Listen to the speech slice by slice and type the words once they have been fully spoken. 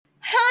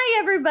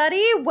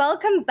everybody.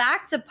 Welcome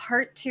back to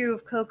part 2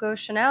 of Coco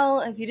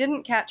Chanel. If you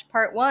didn't catch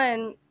part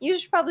 1, you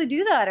should probably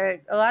do that,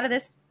 or a lot of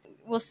this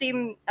will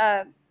seem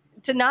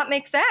to not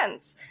make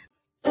sense.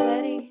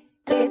 Sweaty,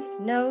 it's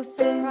no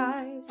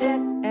surprise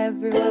that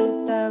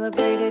everyone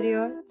celebrated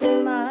your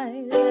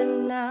demise,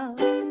 and now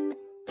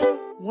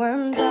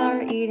worms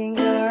are eating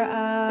your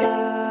eyes.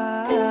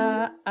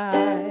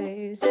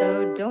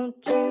 So don't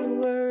you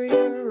worry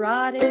your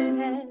rotting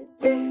head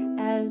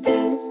as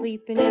you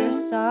sleep in your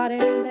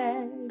sodden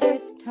bed.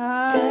 It's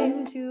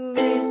time to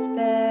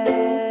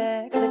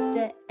respect the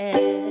dead.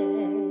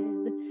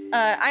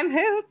 I'm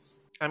Hoots.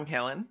 I'm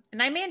Caelan.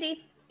 And I'm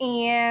Mandy.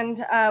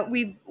 And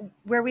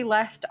where we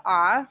left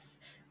off,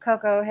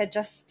 Coco had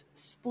just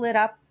split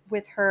up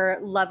with her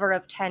lover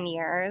of 10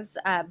 years,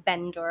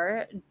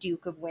 Bendor,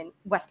 Duke of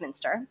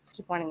Westminster. I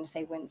keep wanting to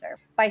say Windsor.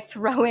 By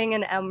throwing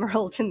an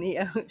emerald in the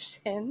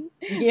ocean.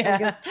 Yeah.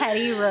 Like a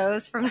petty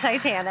rose from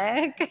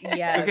Titanic.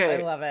 Yes, Okay.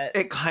 I love it.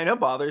 It kind of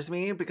bothers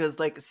me because,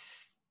 like,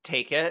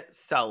 take it,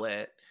 sell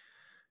it,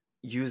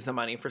 use the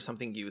money for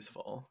something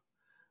useful.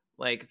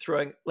 Like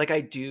throwing, like I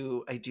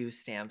do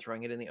stand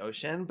throwing it in the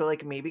ocean, but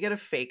like maybe get a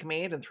fake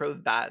made and throw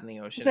that in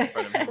the ocean in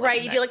front of him.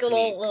 Right, you do like a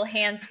little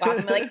hand swap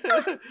and be like,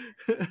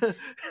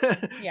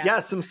 yeah,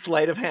 some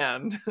sleight of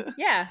hand.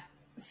 yeah.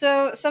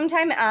 So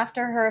sometime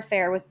after her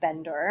affair with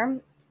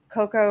Bendor,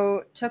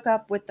 Coco took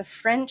up with the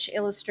French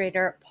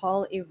illustrator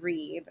Paul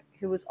Éribe,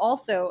 who was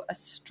also a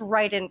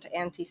strident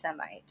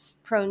anti-Semite,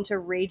 prone to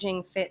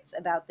raging fits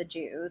about the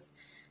Jews.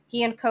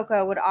 He and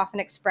Coco would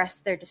often express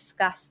their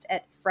disgust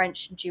at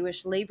French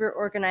Jewish labor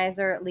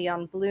organizer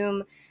Leon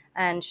Blum,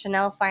 and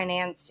Chanel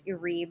financed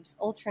Éribe's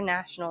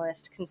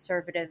ultranationalist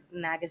conservative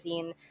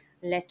magazine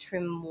Le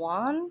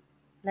Témoin.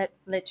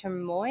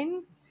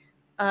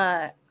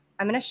 I'm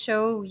going to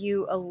show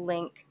you a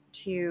link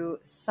to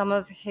some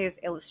of his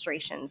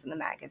illustrations in the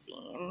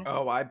magazine.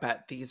 Oh, I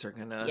bet these are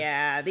gonna...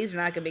 Yeah, these are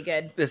not going to be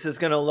good. This is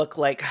gonna look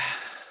like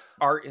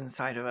art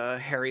inside of a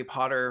Harry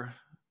Potter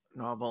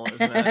novel,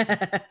 isn't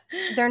it?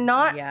 They're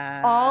not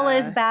all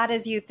as bad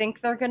as you think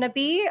they're going to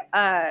be.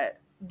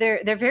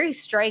 They're very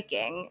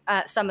striking.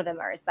 Some of them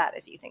are as bad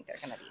as you think they're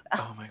going to be,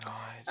 though. Oh my god.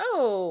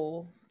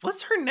 Oh.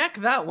 Was her neck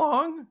that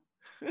long?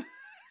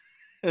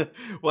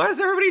 Why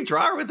does everybody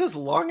draw her with this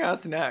long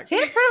ass neck? She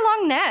had a pretty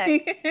long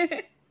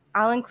neck.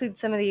 I'll include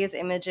some of these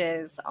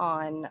images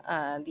on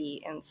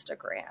the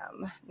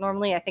Instagram.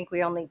 Normally, I think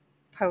we only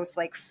post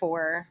like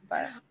 4,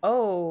 but...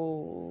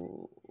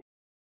 Oh.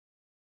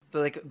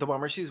 The one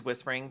where she's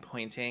whispering,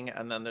 pointing,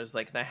 and then there's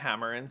like the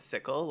hammer and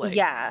sickle, like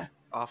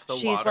off the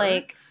she's water.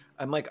 Like,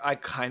 I'm like, I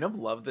kind of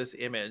love this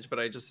image, but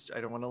I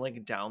don't want to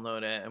like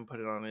download it and put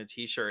it on a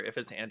t-shirt if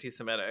it's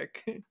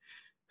anti-Semitic.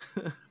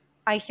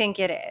 I think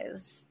it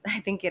is.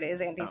 I think it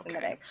is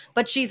anti-Semitic. Okay.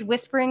 But she's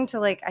whispering to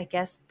like, I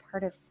guess,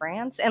 part of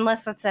France,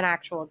 unless that's an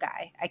actual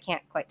guy. I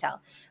can't quite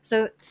tell.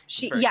 So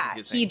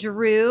he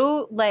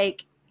drew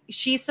like,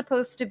 she's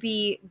supposed to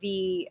be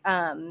the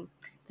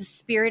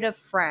spirit of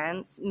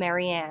France,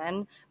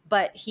 Marianne,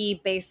 but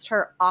he based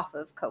her off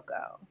of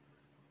Coco.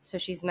 So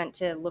she's meant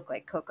to look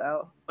like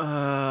Coco.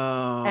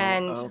 Oh,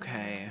 and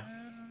okay.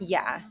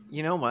 Yeah.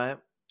 You know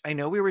what? I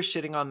know we were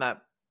shitting on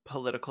that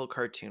political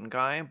cartoon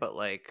guy, but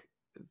like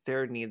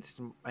I need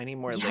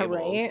more labels.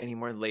 Right? I need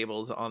more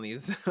labels on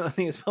these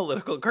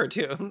political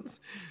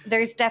cartoons.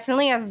 There's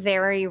definitely a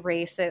very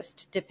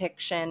racist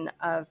depiction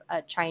of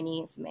a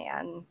Chinese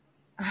man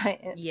on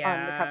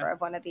the cover of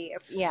one of these.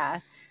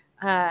 Yeah.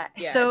 I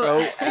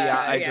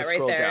just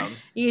scrolled right down.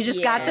 You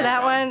just got to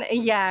that one?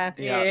 Yeah.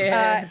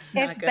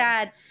 It's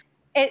bad.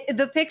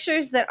 The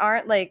pictures that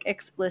aren't like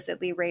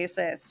explicitly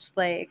racist,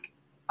 like,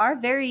 are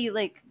very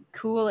like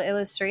cool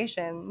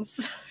illustrations.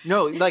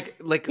 No,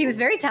 like he was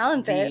very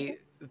talented.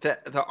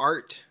 The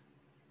art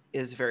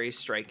is very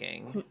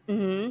striking.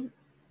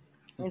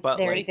 Mm-hmm. It's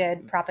very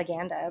good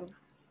propaganda.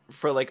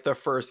 For like the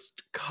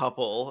first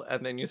couple,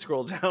 and then you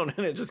scroll down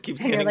and it just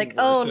keeps getting you're like, worse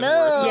oh and no,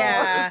 worse.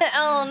 Yeah,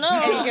 oh no,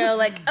 and you go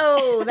like,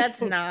 oh,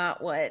 that's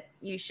not what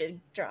you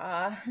should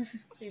draw.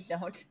 Please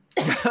don't.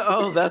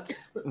 Oh,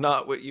 that's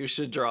not what you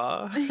should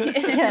draw.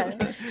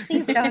 Yeah.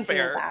 Please don't do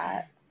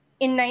that.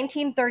 In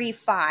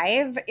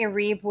 1935,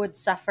 Éribe would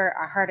suffer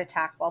a heart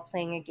attack while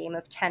playing a game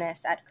of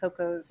tennis at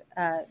Coco's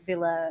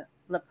Villa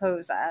La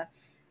Posa,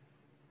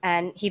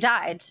 and he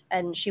died,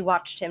 and she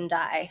watched him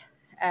die.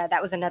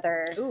 That was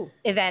another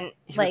event.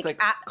 He was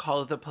like,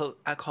 call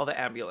the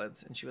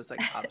ambulance, and she was like,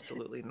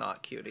 absolutely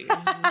not, cutie.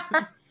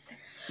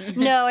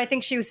 No, I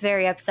think she was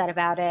very upset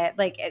about it.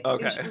 Like,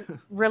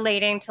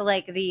 relating to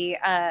like the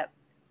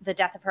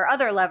death of her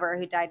other lover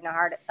who died in a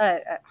heart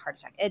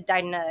attack. It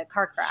died in a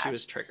car crash. She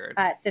was triggered.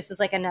 This is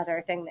like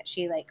another thing that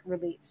she like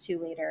relates to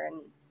later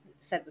and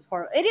said was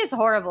horrible. It is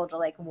horrible to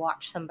like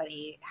watch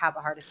somebody have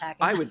a heart attack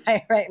and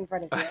die right in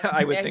front of you.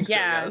 I would think so,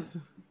 yes.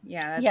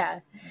 Yeah,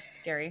 that's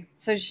scary.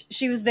 So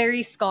she was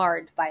very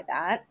scarred by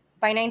that.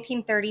 By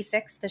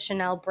 1936, the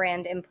Chanel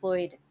brand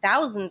employed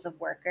thousands of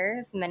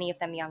workers, many of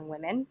them young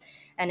women.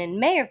 And in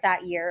May of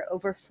that year,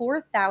 over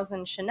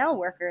 4,000 Chanel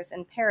workers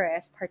in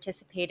Paris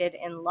participated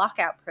in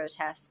lockout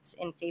protests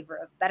in favor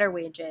of better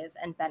wages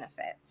and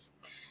benefits.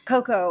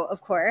 Coco,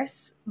 of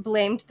course,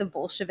 blamed the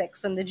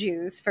Bolsheviks and the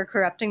Jews for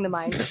corrupting the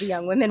minds of the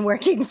young women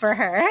working for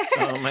her.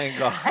 Oh my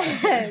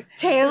God.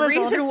 Tale The as old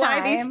reason as why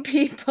time. these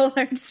people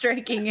are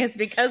striking is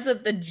because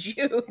of the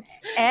Jews. Not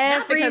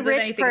Every because of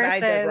rich anything that I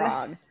did person,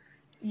 wrong.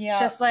 Yeah.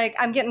 just like,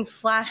 I'm getting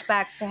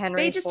flashbacks to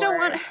Henry They just Ford. don't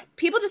want,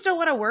 people just don't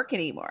want to work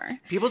anymore.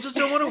 People just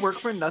don't want to work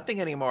for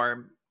nothing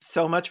anymore.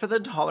 So much for the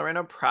tolerant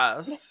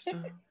oppressed.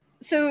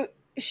 So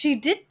she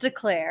did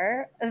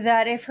declare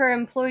that if her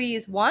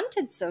employees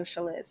wanted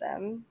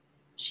socialism,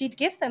 she'd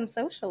give them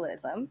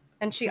socialism.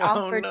 And she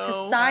offered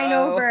to sign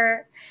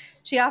over.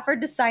 She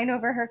offered to sign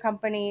over her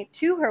company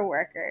to her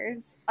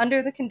workers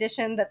under the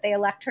condition that they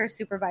elect her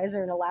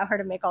supervisor and allow her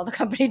to make all the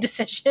company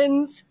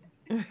decisions.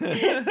 Just So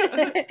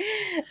like,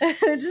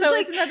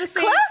 isn't that the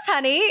same? close,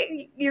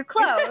 honey. You're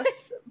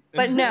close,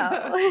 but no.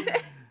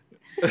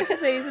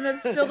 So isn't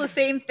that still the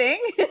same thing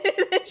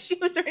that she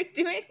was already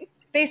doing?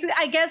 Basically,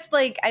 I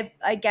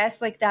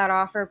guess like that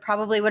offer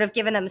probably would have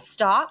given them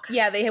stock.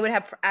 Yeah, they would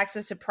have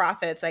access to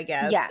profits, I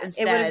guess. Yeah,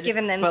 instead. it would have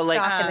given them But, like,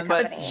 stock in the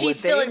but company. she's Would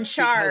still they? in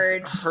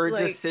charge. Because her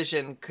like-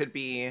 decision could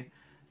be,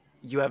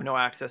 you have no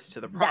access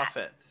to the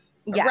profits.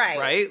 Yeah.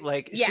 Right?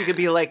 Like, Yeah. she could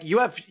be like,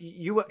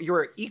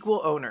 you're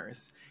equal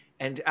owners.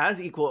 And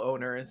as equal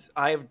owners,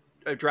 I've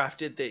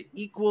drafted the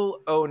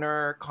equal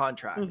owner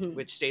contract, Mhm.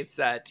 which states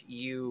that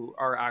you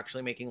are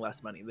actually making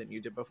less money than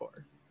you did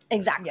before.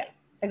 Exactly. Yeah.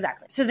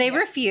 Exactly. So they Yeah.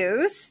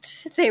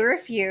 refused. They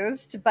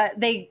refused, but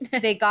they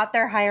got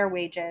their higher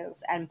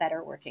wages and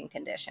better working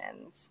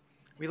conditions.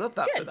 We love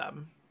that for Good.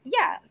 them.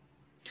 Yeah.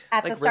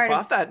 At Like, the start rip of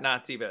off that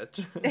Nazi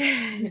bitch.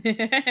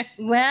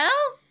 well,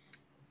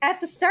 at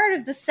the start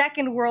of the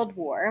Second World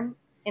War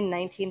in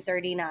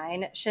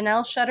 1939,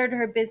 Chanel shuttered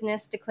her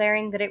business,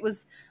 declaring that it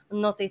was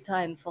not a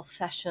time for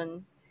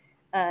fashion.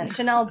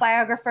 Chanel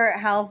biographer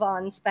Hal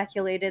Vaughan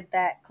speculated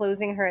that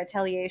closing her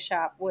atelier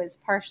shop was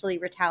partially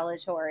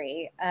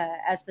retaliatory,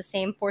 as the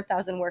same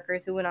 4,000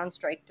 workers who went on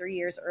strike 3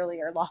 years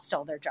earlier lost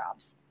all their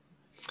jobs.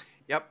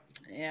 Yep.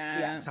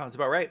 Yeah. Sounds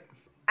about right.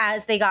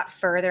 As they got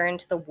further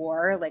into the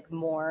war, like,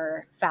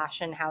 more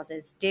fashion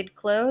houses did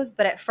close,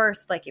 but at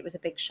first, like, it was a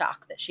big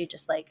shock that she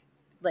just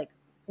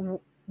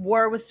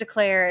war was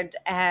declared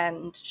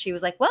and she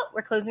was like, well,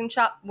 we're closing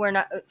shop. We're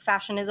not,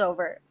 fashion is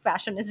over.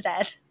 Fashion is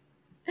dead.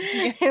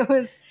 It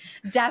was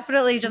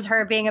definitely just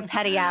her being a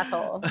petty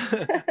asshole.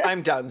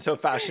 I'm done, so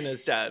fashion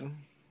is dead.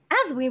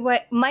 As we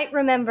might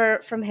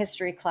remember from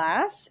history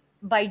class,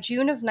 by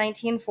June of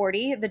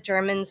 1940, the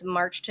Germans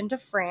marched into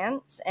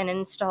France and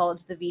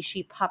installed the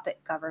Vichy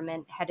puppet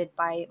government headed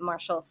by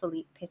Marshal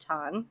Philippe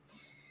Pétain.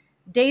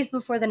 Days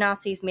before the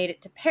Nazis made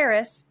it to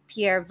Paris,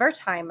 Pierre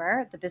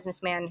Wertheimer, the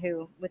businessman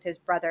who, with his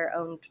brother,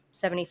 owned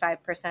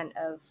 75%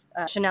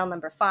 of Chanel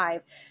No.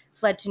 5,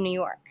 fled to New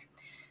York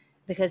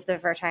because the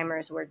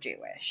Wertheimers were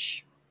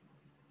Jewish.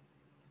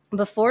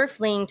 Before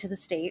fleeing to the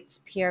States,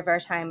 Pierre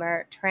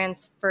Wertheimer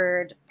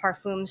transferred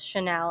Parfums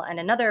Chanel and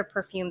another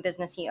perfume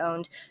business he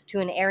owned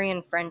to an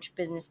Aryan French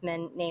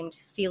businessman named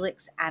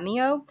Félix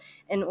Amiot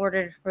in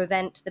order to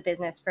prevent the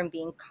business from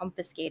being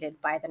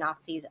confiscated by the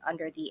Nazis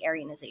under the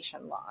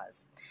Aryanization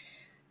laws.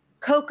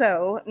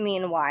 Coco,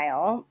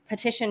 meanwhile,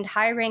 petitioned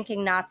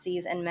high-ranking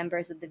Nazis and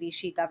members of the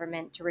Vichy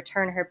government to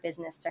return her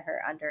business to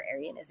her under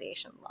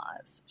Aryanization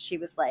laws. She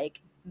was like,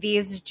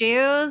 these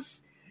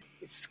Jews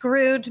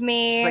screwed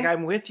me. She's like,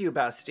 I'm with you,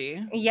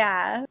 bestie.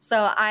 Yeah.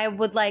 So I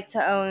would like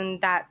to own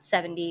that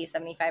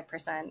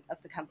 75%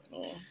 of the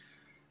company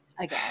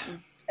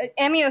again.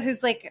 Amiot,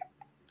 who's like,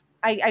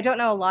 I don't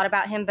know a lot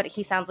about him, but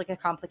he sounds like a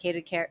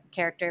complicated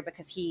character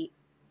because he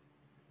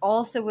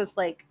also was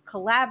like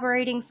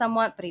collaborating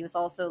somewhat, but he was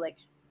also like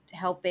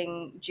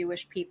helping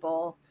Jewish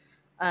people.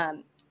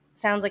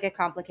 Sounds like a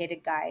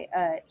complicated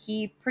guy.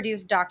 He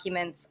produced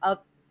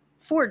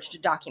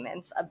forged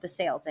documents of the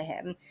sale to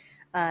him.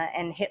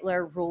 And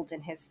Hitler ruled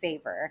in his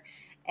favor.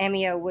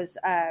 Amiot was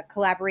a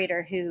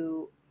collaborator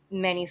who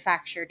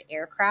manufactured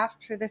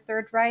aircraft for the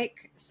Third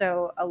Reich,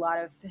 so a lot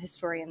of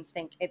historians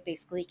think it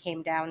basically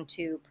came down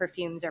to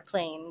perfumes or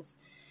planes,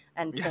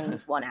 and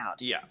planes won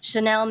out. Yeah.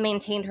 Chanel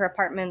maintained her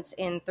apartments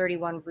in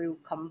 31 Rue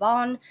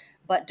Cambon,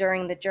 but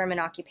during the German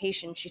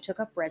occupation, she took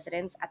up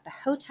residence at the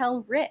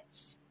Hotel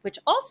Ritz, which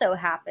also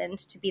happened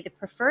to be the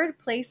preferred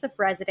place of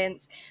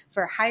residence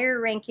for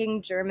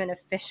higher-ranking German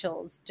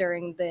officials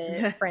during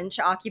the French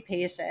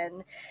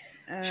occupation.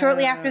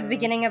 Shortly after the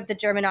beginning of the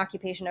German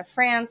occupation of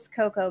France,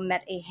 Coco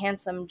met a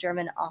handsome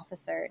German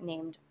officer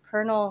named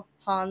Colonel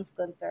Hans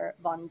Gunther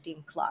von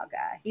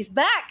Dinklage. He's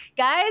back,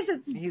 guys!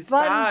 It's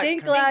von back.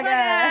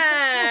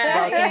 Dinklage!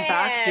 Welcome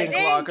back,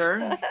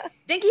 Dinklogger.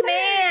 Dinky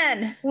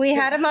man! We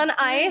had him on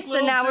ice,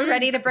 and now we're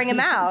ready to bring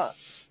him out.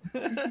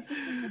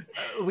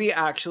 We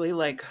actually,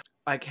 like,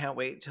 I can't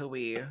wait till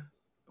we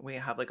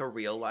have like a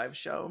real live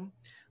show,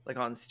 like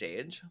on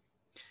stage,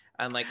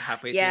 And like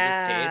halfway through the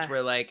Yeah. stage,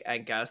 we're like,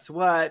 and guess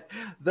what?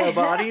 The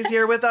body's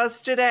here with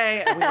us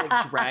today. And we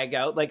like drag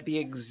out like the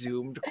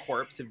exhumed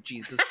corpse of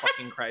Jesus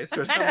fucking Christ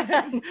or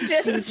something.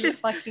 Jesus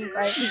fucking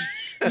Christ.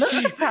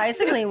 Looks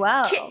surprisingly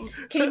well. Can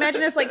you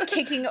imagine us like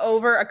kicking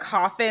over a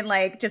coffin,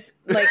 like just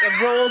like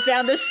it rolls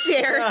down the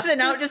stairs and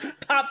now it just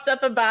pops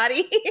up a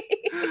body?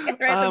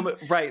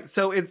 Right.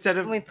 So instead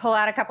of We pull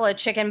out a couple of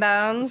chicken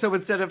bones. So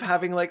instead of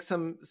having like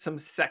some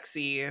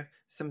sexy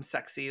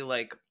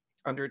like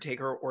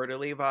Undertaker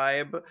orderly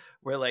vibe,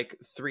 where like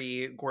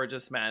three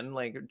gorgeous men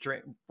like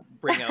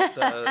bring out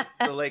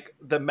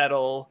the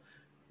metal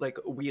like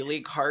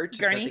wheelie cart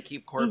Gurney? that they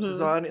keep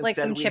corpses on. like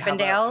some Instead,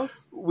 Chippendales.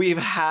 we've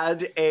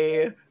had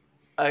a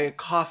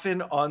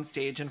coffin on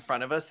stage in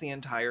front of us the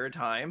entire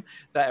time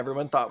that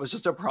everyone thought was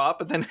just a prop,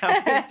 but then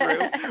halfway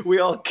through we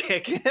all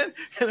kick it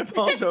and it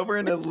falls over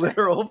in a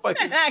literal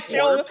fucking An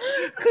actual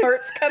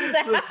corpse comes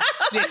out.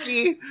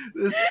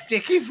 The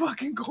sticky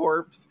fucking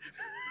corpse.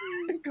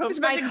 Just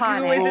imagine iconic.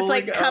 goo is just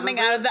like Rolling coming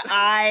out of the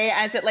eye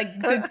as it like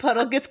the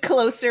puddle gets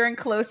closer and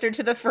closer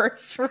to the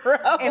first row.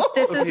 If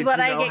this Okay, is what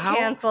do you I know get how-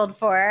 canceled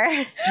for.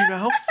 Do you know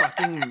how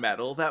fucking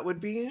metal that would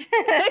be?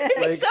 It'd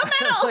be Like- so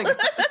metal. like,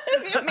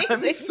 It'd be I'm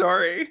amazing.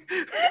 sorry.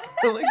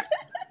 Like,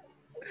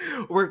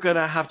 we're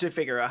gonna have to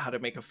figure out how to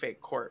make a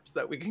fake corpse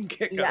that we can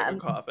kick out of a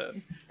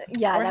coffin.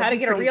 Yeah, Or that'd how to be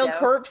get a pretty real dope.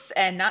 corpse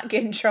and not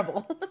get in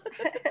trouble.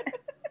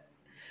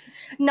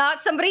 Not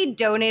somebody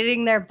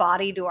donating their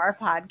body to our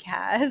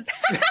podcast.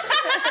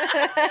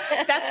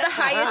 That's the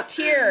highest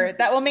tier.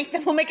 That will make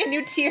we'll make a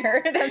new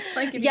tier. That's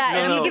like if Yeah,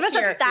 No, if you give us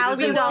tier.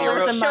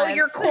 $1,000 a Show month.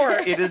 your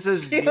corpse. It is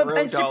a to a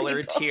bunch of $0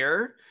 people.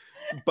 tier,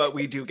 but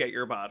we do get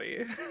your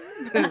body.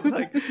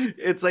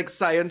 It's like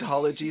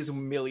Scientology's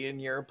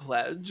 1,000,000-year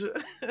pledge.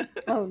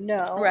 Oh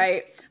no.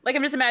 Right. Like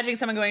I'm just imagining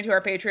someone going to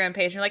our Patreon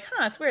page and you're like,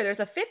 huh, it's weird. There's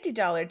a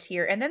 $50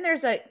 tier. And then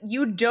there's a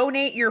you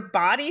donate your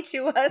body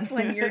to us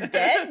when you're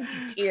dead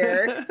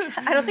tier.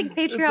 I don't think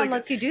Patreon like-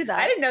 lets you do that.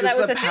 I didn't know It's that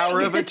was the a power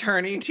thing. of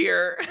attorney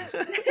tier.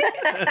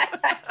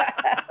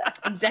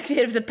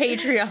 Executives of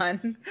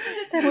Patreon.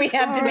 We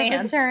have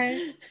demands.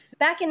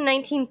 Back in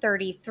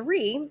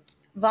 1933,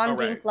 von Oh,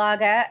 right.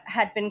 Dinklage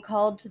had been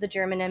called to the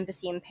German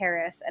embassy in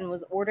Paris and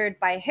was ordered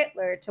by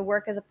Hitler to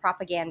work as a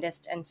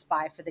propagandist and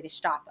spy for the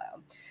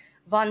Gestapo.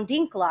 Von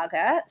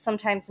Dinklage,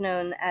 sometimes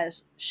known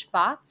as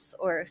Spatz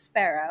or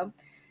Sparrow,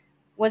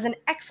 was an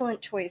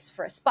excellent choice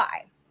for a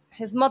spy.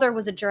 His mother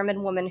was a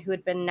German woman who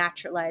had been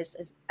naturalized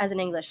as an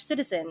English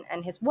citizen,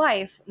 and his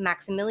wife,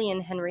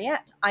 Maximilian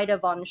Henriette Ida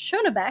von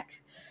Schönebeck,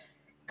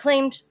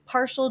 claimed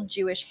partial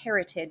Jewish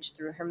heritage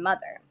through her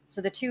mother.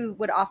 So the two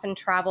would often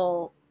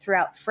travel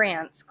throughout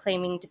France,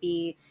 claiming to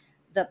be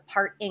the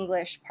part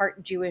English,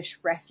 part Jewish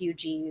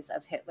refugees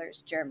of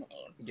Hitler's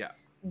Germany Yeah.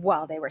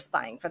 while they were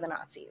spying for the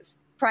Nazis.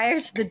 Prior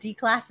to the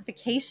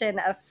declassification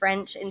of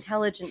French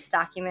intelligence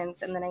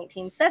documents in the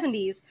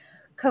 1970s,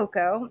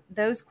 Coco,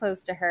 those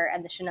close to her,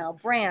 and the Chanel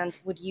brand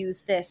would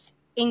use this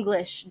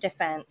English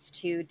defense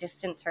to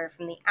distance her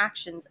from the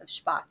actions of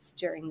Spatz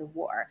during the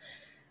war.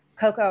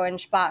 Coco and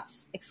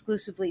Spatz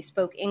exclusively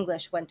spoke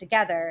English when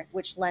together,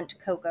 which lent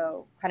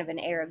Coco kind of an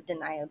air of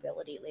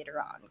deniability later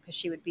on, because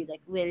she would be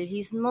like, well,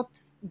 he's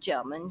not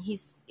German,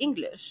 he's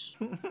English.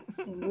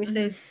 We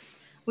say,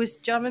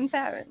 with German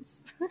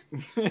parents.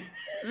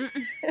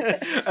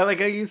 I like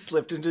how you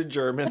slipped into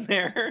German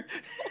there.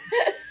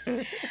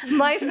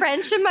 My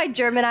French and my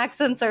German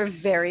accents are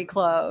very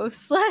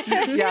close.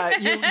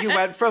 Yeah, you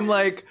went from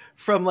like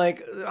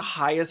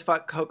high as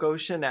fuck Coco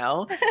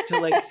Chanel to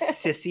like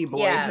sissy boy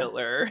Yeah.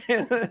 Hitler.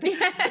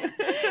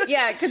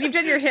 Yeah, because you've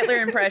done your Hitler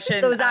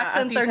impression. Those a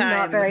accents few are not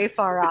times. very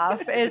far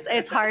off.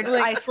 It's hard.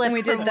 Like, I slip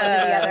we from did one to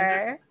the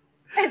other.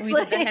 It's We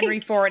did the Henry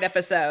Ford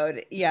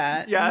episode.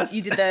 Yeah. Yes.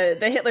 You did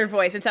the Hitler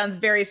voice. It sounds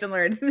very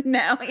similar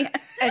now. Yeah.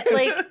 It's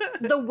like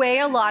the way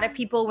a lot of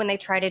people, when they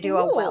try to do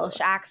a Ooh. Welsh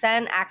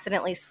accent,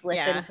 accidentally slip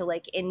Yeah. into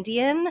like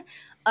Indian.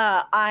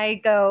 I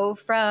go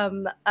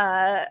from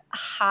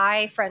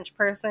high French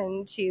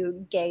person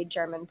to gay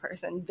German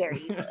person very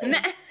easily.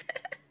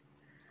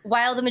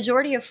 While the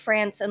majority of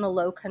France and the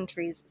Low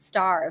Countries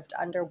starved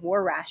under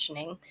war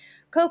rationing,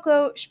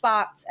 Coco,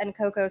 Spatz, and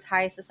Coco's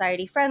high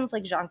society friends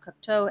like Jean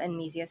Cocteau and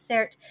Misia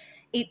Cert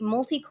ate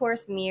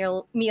multi-course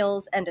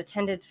meals and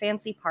attended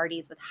fancy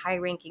parties with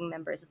high-ranking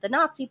members of the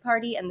Nazi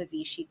Party and the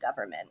Vichy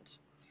government.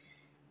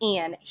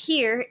 And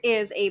here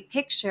is a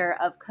picture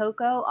of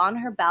Coco on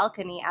her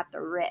balcony at the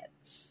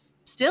Ritz.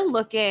 Still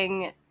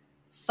looking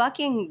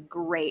fucking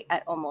great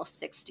at almost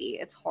 60.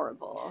 It's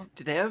horrible.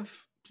 Did they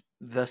have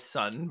the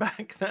sun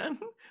back then?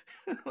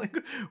 Like,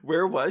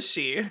 where was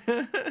she?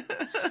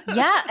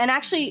 Yeah, and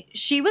actually,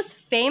 she was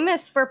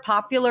famous for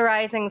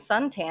popularizing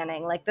sun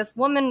tanning. Like, this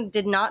woman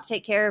did not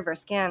take care of her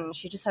skin.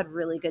 She just had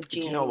really good Do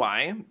genes. you know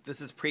why?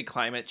 This is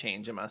pre-climate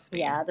change, it must be.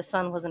 Yeah, the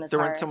sun wasn't as There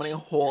harsh. weren't so many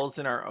holes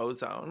in our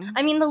ozone.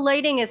 I mean, the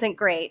lighting isn't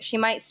great. She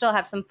might still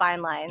have some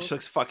fine lines. She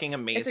looks fucking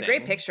amazing. It's a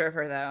great picture of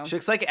her, though. She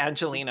looks like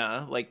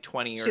Angelina, like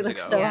 20 years She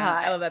looks ago. so yeah,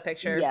 hot. I love that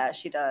picture. Yeah,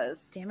 she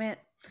does. Damn it.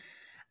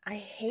 I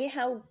hate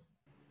how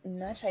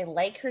much I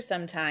like her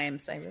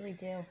sometimes. I really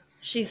do.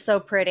 She's so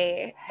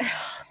pretty.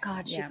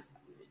 God, Yeah.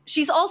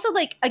 she's also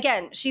like,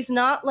 again, she's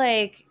not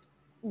like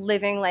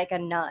living like a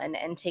nun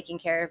and taking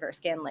care of her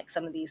skin like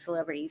some of these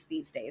celebrities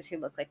these days who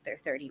look like they're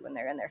 30 when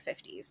they're in their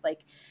 50s.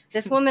 Like,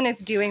 this woman is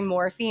doing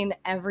morphine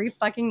every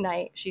fucking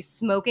night. She's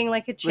smoking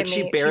like a chimney. Like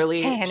she barely,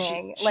 She's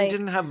tanning. she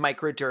didn't have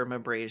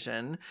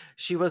microdermabrasion.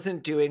 She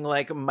wasn't doing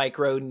like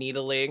micro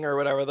needling or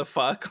whatever the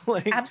fuck.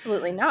 Like,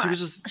 absolutely not. She was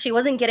just. She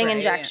wasn't getting Right.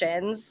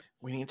 injections.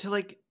 We need to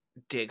like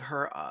dig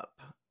her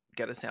up,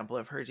 get a sample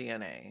of her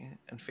DNA,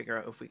 and figure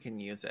out if we can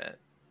use it.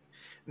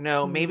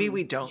 No, maybe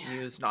we don't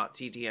use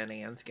Nazi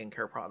DNA in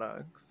skincare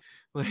products.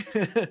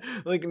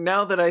 Like,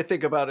 now that I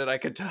think about it, I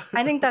could tell.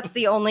 I think that's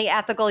the only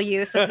ethical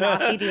use of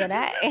Nazi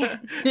DNA.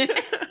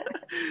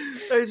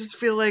 I just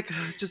feel like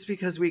just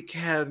because we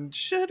can,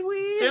 should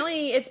we?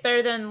 Certainly, it's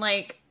better than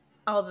like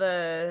all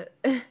the.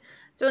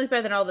 Certainly,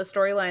 better than all the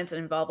storylines that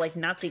involve like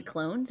Nazi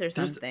clones or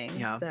something.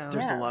 Yeah, so.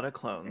 there's a lot of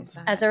clones.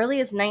 As early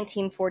as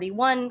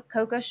 1941,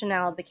 Coco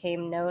Chanel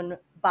became known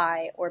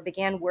by or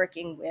began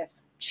working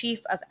with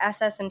Chief of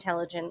SS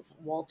Intelligence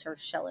Walter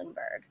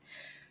Schellenberg.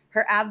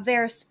 Her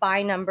Abwehr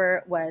spy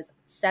number was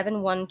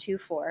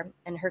 7124,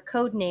 and her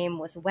code name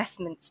was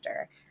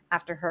Westminster,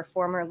 after her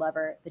former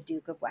lover, the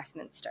Duke of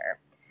Westminster.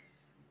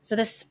 So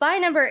the spy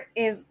number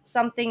is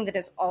something that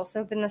has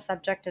also been the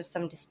subject of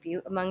some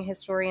dispute among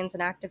historians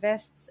and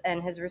activists,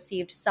 and has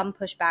received some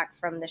pushback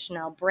from the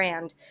Chanel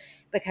brand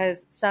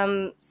because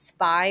some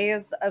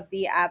spies of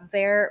the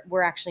Abwehr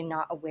were actually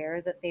not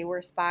aware that they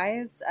were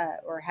spies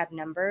or had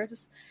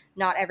numbers.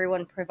 Not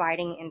everyone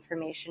providing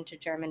information to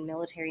German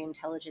military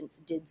intelligence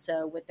did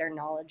so with their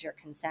knowledge or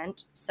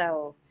consent.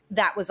 So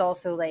that was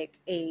also like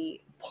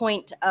a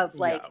point of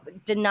like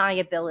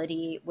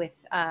deniability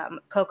with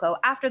Coco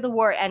after the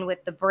war, and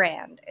with the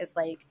brand is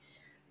like,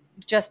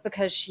 just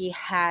because she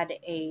had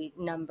a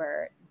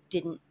number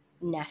didn't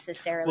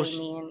necessarily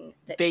mean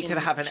that they she could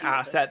have an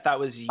asset that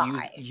was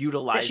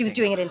utilizing that she was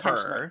doing it her.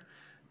 intentionally.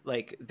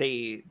 Like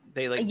they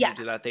like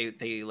do that.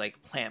 They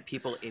like plant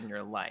people in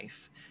your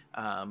life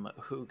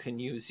who can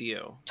use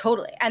you.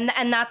 Totally. And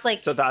that's like,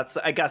 so that's,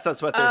 I guess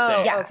that's what they're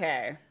saying. Yeah.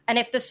 Okay. And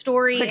if the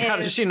story like, is, how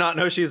does she not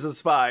know she's a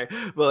spy?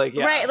 But like,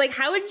 yeah. Right, like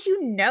how would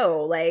you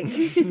know? Like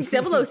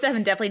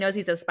 007 definitely knows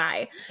he's a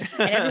spy,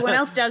 and everyone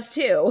else does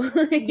too.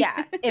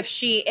 Yeah, if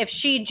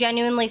she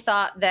genuinely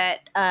thought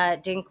that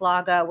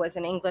Dinklaga was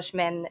an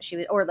Englishman that she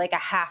was, or like a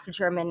half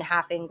German,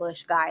 half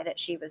English guy that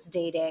she was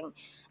dating,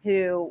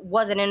 who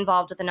wasn't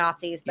involved with the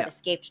Nazis but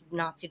escaped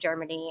Nazi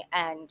Germany,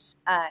 and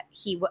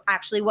he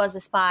actually was a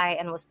spy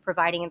and was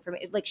providing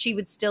information, like she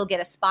would still get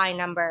a spy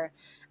number,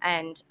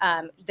 and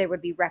there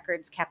would be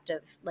records kept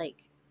of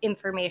like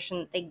information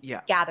that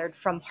they gathered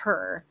from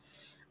her.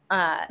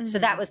 So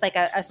that was like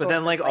a source. But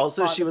then, like, of,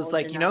 also she was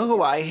like, you know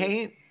who I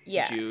hate?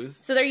 Yeah. Jews.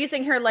 So they're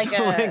using her like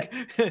a.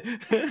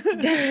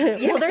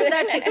 Well, there's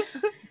that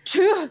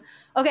too.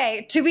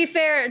 Okay, to be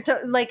fair, to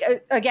like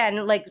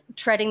again, like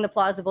treading the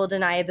plausible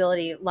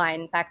deniability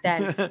line back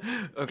then.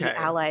 Okay. The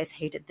Allies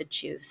hated the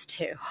Jews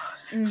too.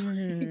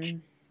 Mm-hmm.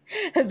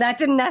 That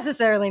didn't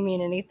necessarily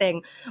mean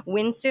anything.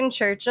 Winston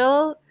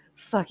Churchill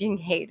fucking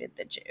hated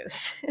the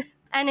Jews.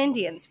 And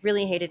Indians,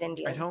 really hated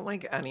Indians. I don't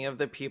like any of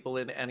the people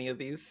in any of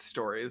these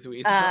stories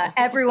we tell.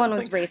 Everyone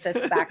was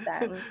racist back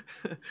then.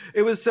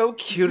 It was so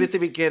cute at the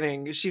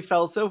beginning. She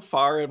fell so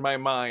far in my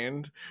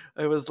mind.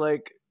 I was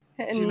like,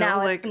 and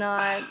now it's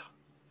not.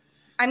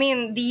 I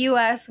mean, the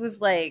U.S.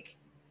 was like,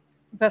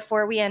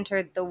 before we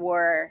entered the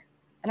war,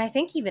 and I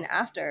think even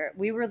after,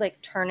 we were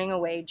like turning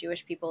away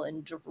Jewish people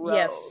in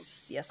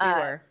droves. Yes, we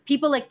were.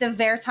 People like the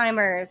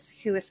Wertheimers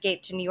who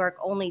escaped to New York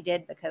only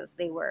did because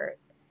they were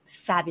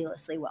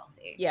fabulously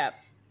wealthy. Yeah.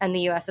 And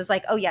the U.S. is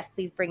like, oh yes,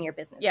 please bring your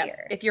business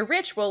here. If you're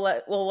rich, we'll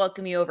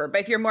welcome you over.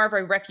 But if you're more of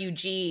a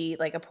refugee,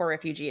 like a poor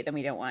refugee, then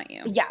we don't want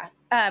you. Yeah.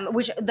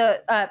 Which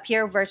the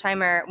Pierre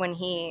Wertheimer, when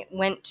he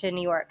went to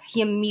New York,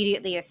 he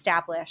immediately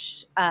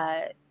established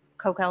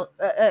Coco,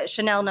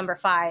 Chanel No.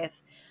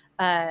 5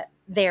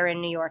 there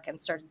in New York and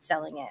started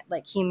selling it.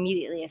 Like he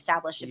immediately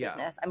established a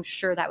business. I'm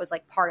sure that was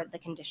like part of the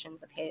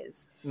conditions of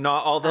his.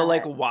 Not all the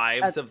like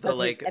wives of the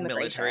like immigration,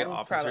 military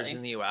officers probably.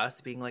 in the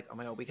U.S. being like, oh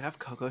my god, we could have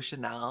Coco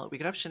Chanel. We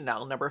could have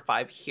Chanel No.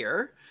 5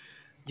 here.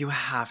 You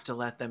have to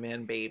let them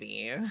in,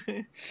 baby.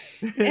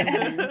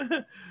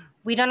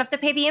 We don't have to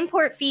pay the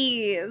import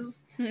fees.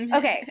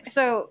 Okay,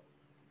 so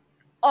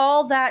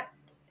all that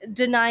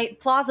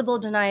plausible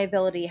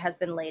deniability has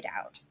been laid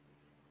out.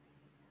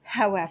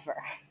 However,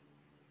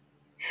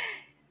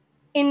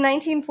 in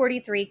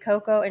 1943,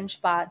 Coco and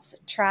Spatz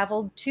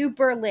traveled to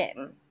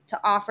Berlin to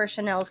offer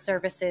Chanel's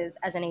services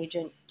as an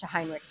agent to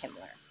Heinrich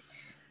Himmler.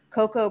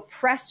 Coco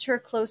pressed her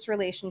close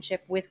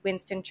relationship with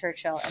Winston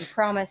Churchill and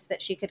promised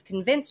that she could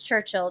convince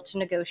Churchill to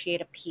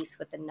negotiate a peace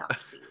with the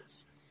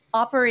Nazis.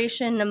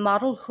 Operation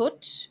Model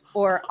Hoot,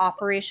 or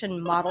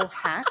Operation Model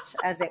Hat,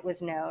 as it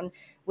was known,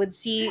 would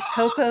see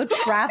Coco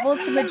travel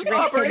to Madrid.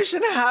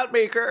 Operation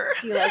Hatmaker.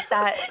 Do you like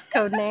that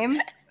code name?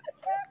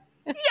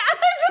 Yeah, I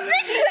was just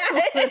thinking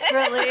that.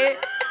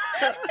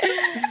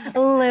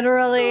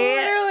 Literally.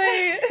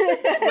 Literally.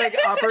 Like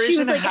Operation She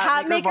was like,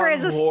 hat maker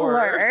is a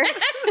slur.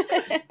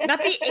 Not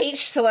the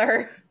H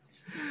slur.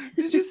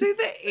 Did you say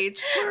the H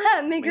slur?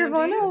 Hat maker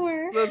von Mandy?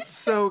 whore. That's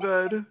so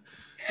good.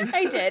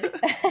 I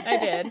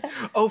did.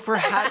 Oh, for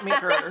hat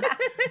maker.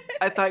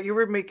 I thought you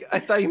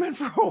meant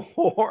for a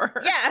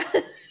whore. Yeah.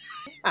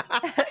 No,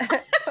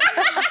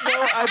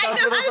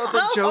 that's what I thought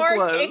the joke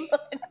was.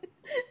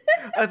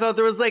 I thought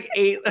there was like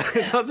eight. I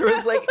thought there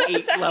was like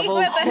 8 levels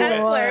with the to hat it.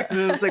 slur. And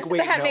it was like, wait,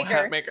 The hat no, maker.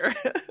 hat maker.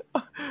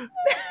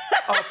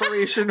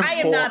 Operation I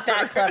am whore. not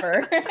that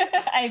clever.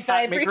 I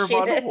Hat maker appreciate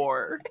von it.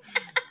 whore.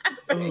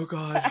 Oh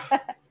god.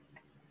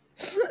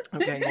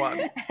 Okay, go on.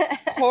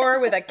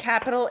 Whore with a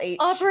capital H.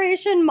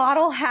 Operation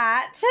Model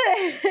Hat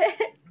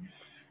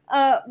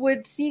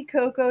would see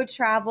Coco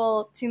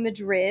travel to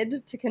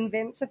Madrid to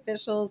convince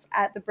officials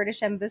at the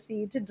British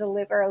Embassy to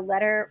deliver a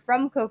letter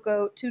from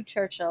Coco to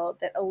Churchill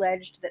that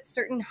alleged that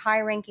certain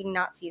high-ranking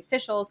Nazi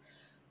officials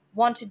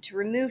wanted to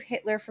remove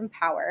Hitler from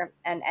power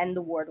and end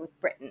the war with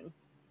Britain.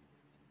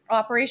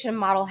 Operation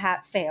Model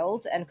Hat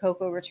failed, and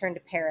Coco returned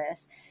to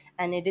Paris,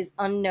 and it is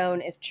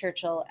unknown if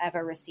Churchill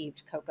ever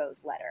received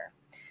Coco's letter.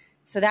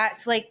 So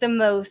that's like the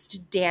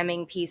most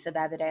damning piece of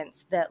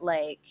evidence that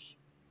like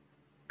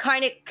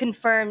kind of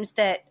confirms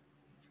that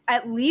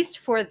at least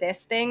for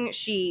this thing,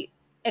 she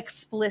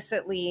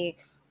explicitly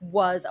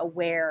was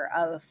aware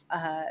of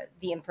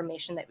the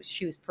information that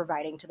she was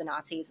providing to the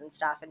Nazis and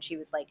stuff, and she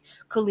was like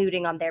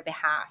colluding on their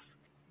behalf.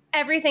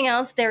 Everything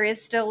else, there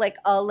is still like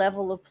a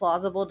level of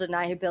plausible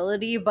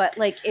deniability, but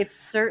like it's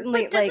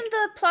certainly But doesn't like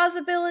the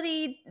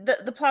plausibility,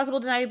 the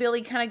plausible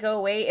deniability kind of go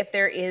away if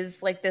there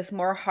is like this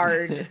more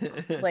hard,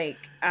 like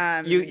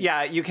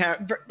you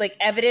can't like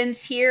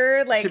evidence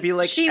here, like to be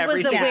like she was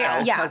everything aware.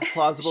 else Yeah, has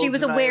plausible she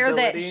was aware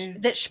that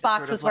deniability. Spock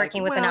Sort was of like,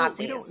 working with the well,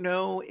 Nazis. We don't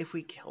know if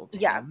we killed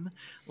him. Yeah.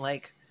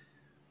 Like,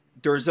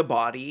 there's a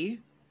body,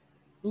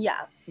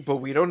 Yeah, but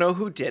we don't know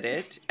who did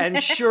it.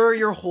 And sure,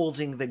 you're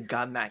holding the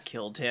gun that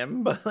killed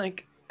him, but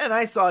like, and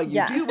I saw you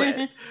Yeah. do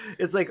it.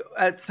 It's like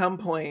at some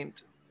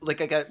point,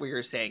 like I get what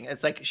you're saying.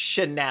 It's like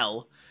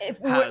Chanel. if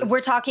has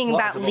we're talking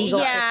about plausible legal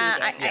Yeah,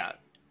 proceedings. Yeah.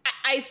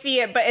 I see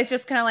it, but it's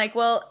just kind of like,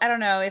 well, I don't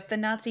know if the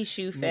Nazi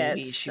shoe fits.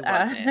 Maybe she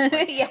wasn't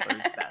like yeah.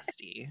 Hitler's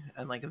bestie,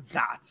 and like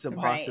that's a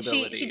Right.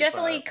 possibility. She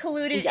definitely but-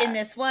 colluded Yeah. in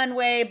this one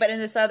way, but in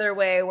this other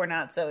way, we're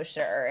not so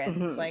sure.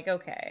 And it's Mhm. like,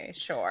 okay,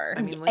 sure.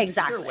 I mean, like,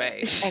 Exactly. either way,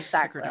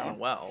 Exactly. you're doing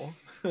well.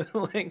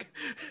 like,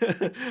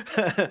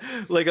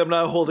 like I'm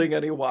not holding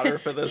any water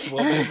for this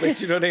woman.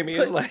 Like, you know what I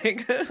mean?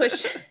 Like,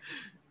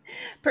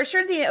 Push her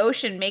in the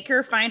ocean, make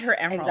her find her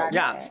emerald. Exactly.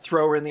 yeah,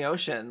 throw her in the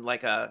ocean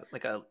like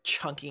a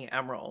chunky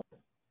emerald.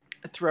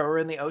 Throw her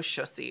in the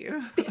ocean.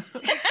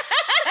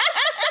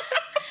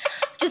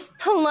 Just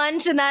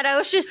plunge in that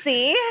ocean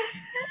sea.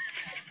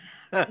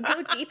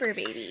 Go deeper,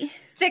 baby.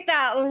 Stick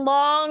that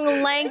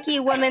long, lanky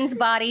woman's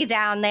body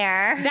down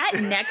there. That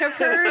neck of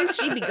hers,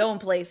 she'd be going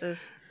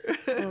places.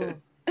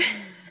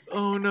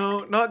 Oh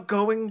no, not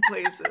going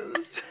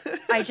places.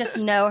 I just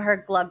know her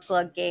glug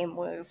glug game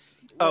was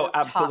Oh,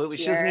 top absolutely.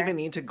 She doesn't tier. even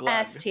need to glug.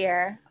 S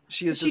tier.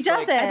 She is She just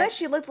doesn't. like, I bet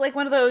she looked like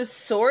one of those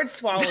sword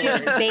swallowers. She's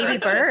just baby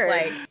It's just bird.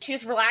 like, she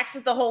just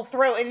relaxes the whole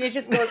throat and it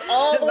just goes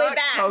all the way not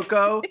back.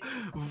 Coco,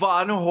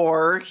 Von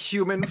Whore,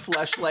 human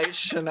fleshlight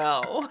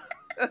Chanel.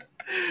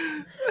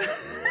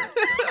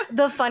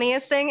 The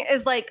funniest thing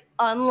is, like,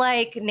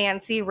 unlike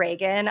Nancy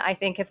Reagan, I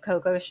think if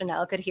Coco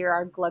Chanel could hear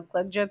our glug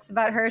glug jokes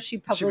about her,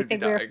 she'd probably would be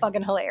think we were dying.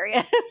 fucking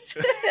hilarious.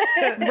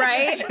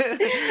 Right?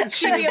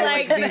 She'd be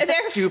like, these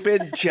they're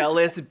stupid,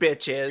 jealous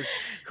bitches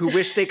who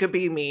wish they could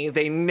be me.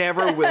 They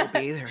never will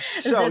be. They're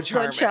so This is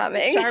so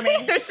charming.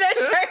 charming. They're so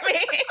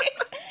charming.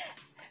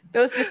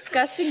 Those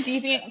disgusting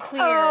deviant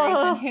queers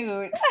Oh. and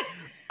hoots.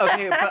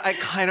 Okay, but I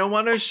kind of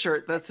want a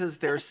shirt that says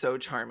they're so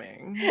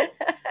charming.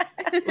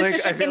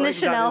 Like, I feel In the like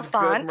Chanel that is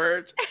font. good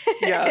merch.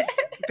 Yes,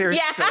 they're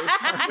Yeah. so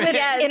charming. With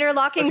Yes.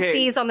 interlocking Okay.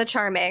 C's on the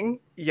charming.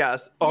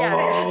 Yes. Yes.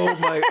 Oh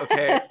my.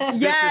 Okay.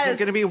 This Yes. isn't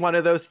going to be one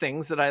of those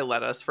things that I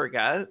let us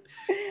forget.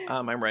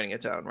 I'm writing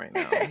it down right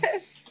now.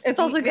 It's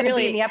also going to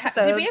be in the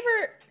episode. Did we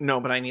ever No,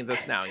 but I need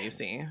this now. You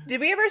see.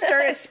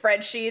 start a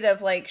spreadsheet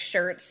of like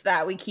shirts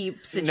that we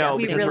keep suggesting? No,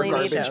 We because really we're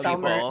need garbage to sell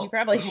people. merch. You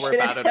probably We're should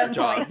bad at at our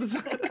some point. jobs.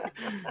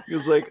 He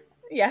was like,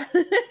 Yeah.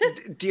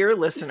 dear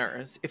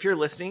listeners, if you're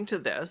listening to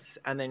this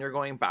and then you're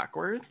going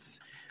backwards,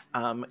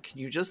 can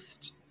you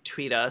just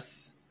tweet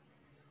us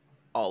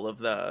all of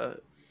the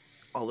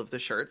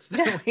shirts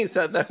that we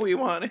said that we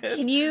wanted?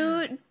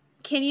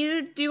 Can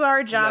you do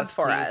our job Yes,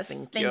 for please. us?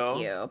 Thank Thank you.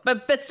 you.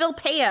 But still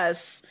pay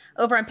us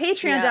over on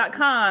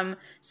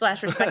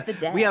patreon.com/respect the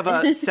dead. We have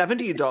a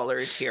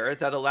 $70 tier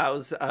that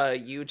allows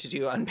you to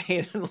do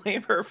unpaid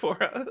labor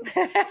for us.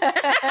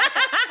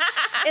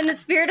 In the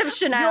spirit of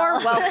Chanel. You're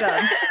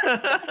welcome.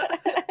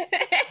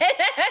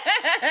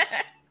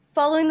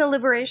 Following the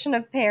liberation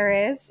of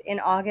Paris in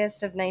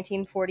August of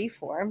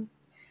 1944,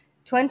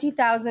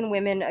 20,000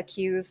 women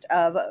accused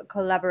of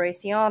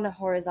collaboration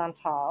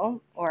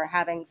horizontale, or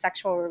having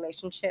sexual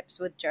relationships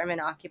with German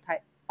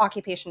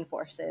occupation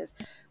forces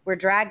were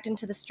dragged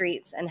into the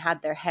streets and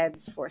had their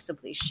heads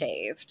forcibly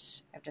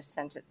shaved. I've just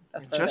sent it a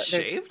photo. Just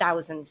shaved?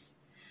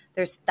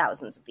 There's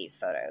thousands of these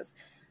photos.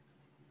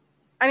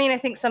 I mean, I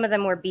think some of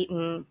them were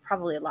beaten.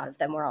 Probably a lot of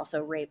them were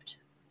also raped.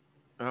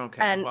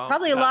 Okay. And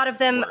probably a lot of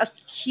them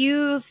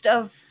accused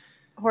of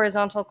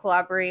horizontal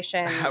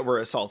collaboration were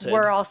assaulted.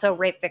 Were also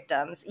rape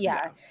victims.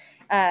 Yeah.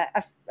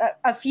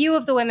 A few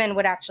of the women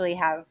would actually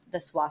have the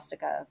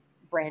swastika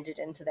branded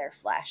into their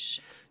flesh.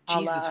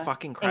 Jesus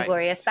fucking Christ.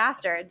 Inglourious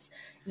Bastards.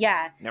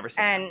 Yeah. Never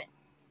seen And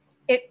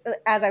it,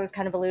 as I was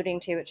kind of alluding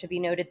to, it should be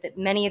noted that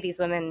many of these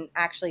women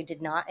actually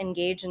did not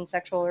engage in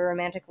sexual or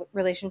romantic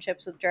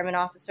relationships with German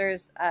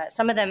officers.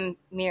 Some of them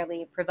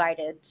merely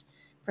provided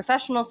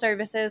professional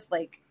services,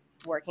 like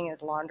working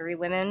as laundry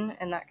women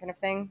and that kind of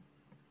thing.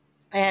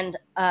 And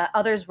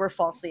others were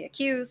falsely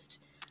accused.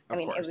 I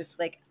mean, it was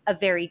like a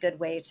very good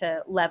way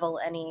to level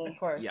any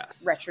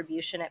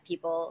retribution at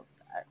people,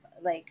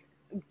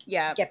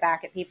 get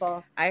back at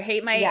people. I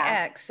hate my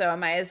ex, so I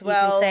might as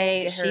well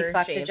say she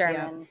fucked a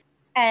German.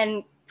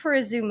 And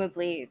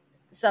presumably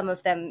some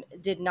of them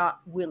did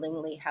not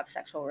willingly have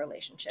sexual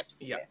relationships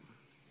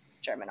with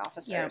German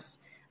officers,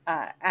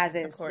 as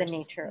is the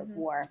nature of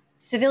war.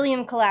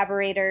 Civilian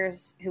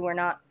collaborators who were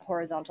not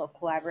horizontal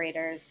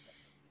collaborators,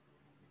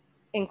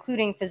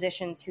 including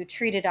physicians who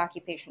treated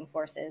occupation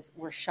forces,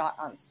 were shot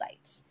on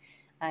sight.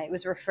 It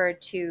was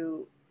referred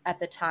to at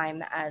the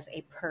time as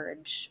a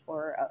purge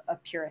or a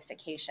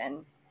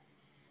purification.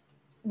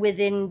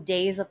 Within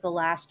days of the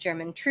last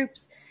German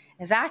troops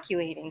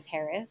evacuating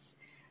Paris,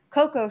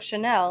 Coco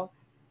Chanel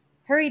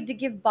hurried to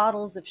give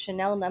bottles of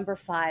Chanel No.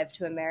 5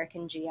 to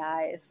American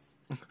GIs.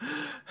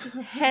 Just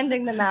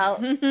handing them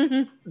out.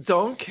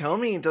 Don't kill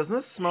me. Doesn't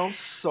this smell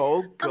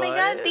so good? Oh my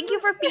God, thank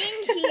you for being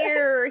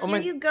here. Here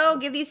you go.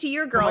 Give these to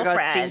your girlfriend. Oh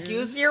my God, thank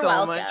you You're so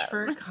welcome. much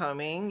for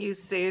coming. You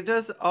saved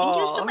us all.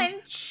 Thank you so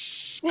much.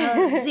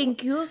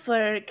 Thank you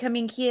for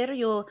coming here,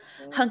 you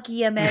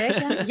hunky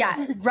Americans.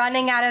 Yeah,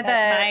 running out of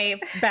my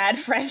bad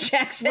French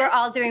accent. We're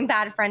all doing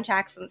bad French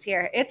accents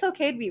here. It's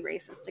okay to be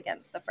racist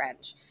against the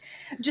French.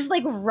 Just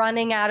like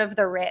running out of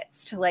the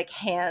Ritz to like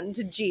hand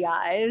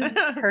GIs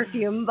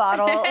perfume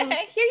bottles.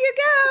 Here you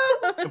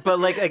go.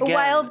 But like again,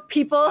 while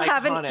people iconic.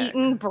 haven't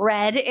eaten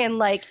bread in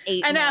like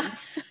 8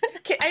 months.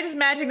 I just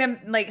imagine them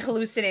like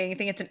hallucinating,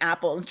 thinking it's an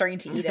apple and starting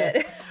to eat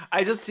it.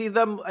 I just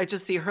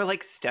see her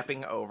like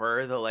stepping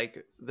over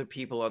the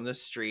people on the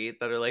street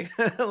that are like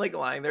like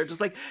lying there, just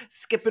like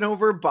skipping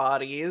over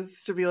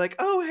bodies to be like,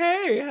 oh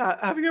hey,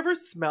 have you ever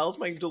smelled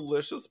my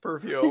delicious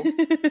perfume?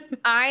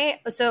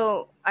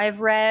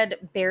 I've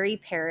read Barry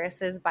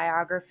Paris's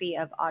biography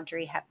of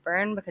Audrey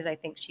Hepburn because I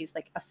think she's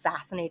like a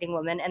fascinating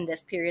woman and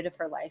this period of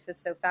her life is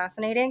so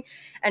fascinating.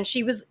 And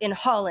she was in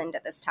Holland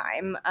at this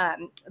time.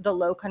 The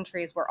Low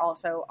Countries were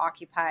also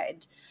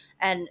occupied.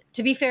 And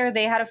to be fair,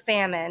 they had a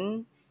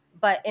famine.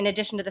 But in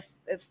addition to the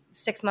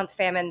 6-month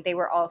famine, they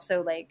were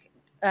also like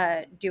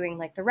doing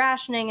like the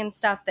rationing and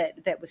stuff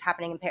that was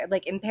happening in Paris.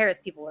 Like in Paris,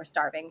 people were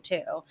starving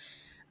too.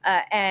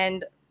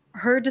 And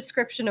her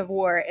description of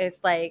war is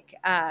like,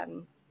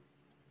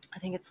 I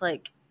think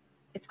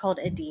it's called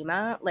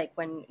edema, like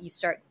when you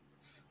start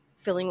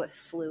filling with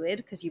fluid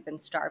because you've been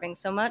starving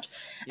so much.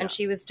 Yeah. And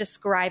she was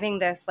describing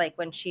this like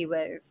when she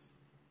was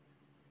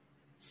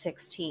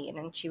 16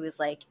 and she was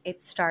like,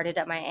 it started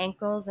at my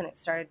ankles and it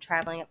started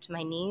traveling up to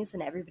my knees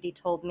and everybody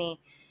told me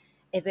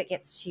if it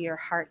gets to your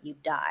heart you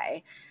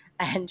die.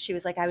 And she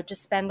was like, I would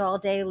just spend all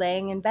day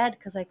laying in bed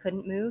because I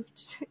couldn't move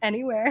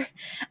anywhere.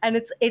 And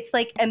it's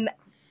like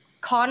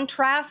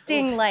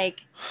contrasting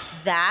like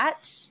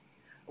that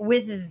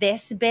with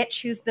this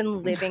bitch who's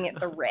been living at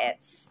the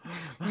Ritz.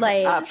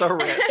 Like at the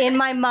Ritz. In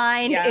my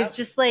mind is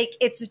just like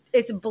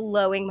it's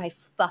blowing my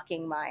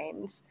fucking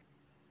mind.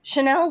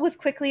 Chanel was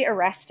quickly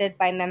arrested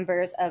by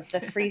members of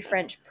the Free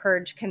French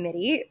Purge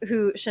Committee,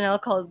 who Chanel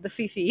called the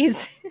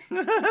Fifis.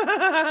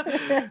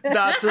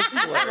 That's a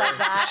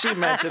slur. She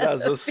meant it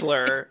as a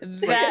slur.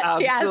 That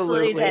she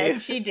absolutely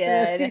did. She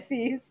did. The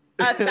Fifis.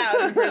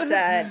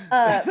 1,000%.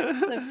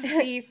 The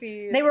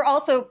Fifis. They were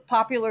also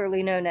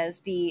popularly known as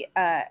the,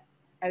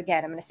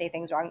 again, I'm going to say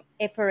things wrong,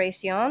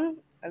 épuration,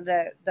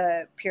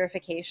 the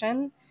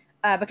purification.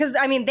 Because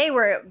I mean they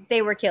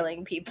were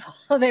killing people,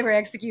 they were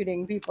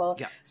executing people.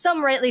 Yeah.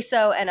 Some rightly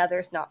so, and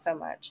others not so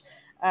much.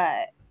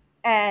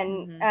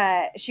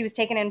 She was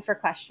taken in for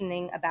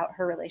questioning about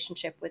her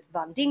relationship with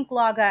von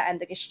Dinklage and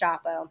the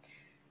Gestapo,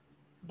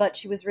 but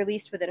she was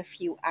released within a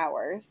few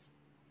hours,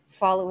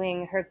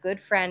 following her good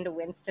friend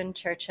Winston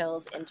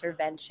Churchill's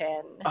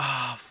intervention.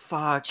 Oh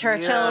fuck!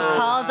 Churchill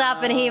called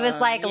up and he was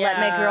like, "Let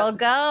my girl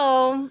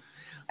go."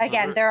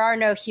 Again, there are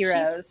no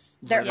heroes.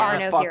 There are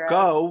no heroes.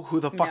 Go. Who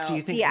the fuck do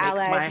you think makes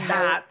my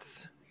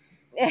hats?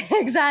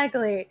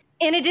 Exactly.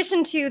 In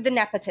addition to the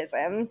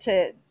nepotism,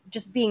 to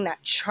just being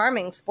that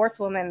charming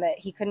sportswoman that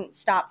he couldn't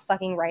stop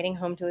fucking writing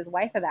home to his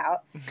wife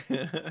about,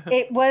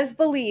 it was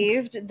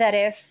believed that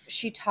if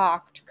she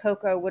talked,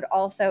 Coco would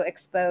also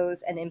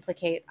expose and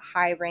implicate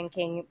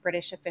high-ranking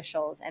British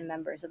officials and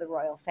members of the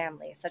royal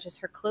family, such as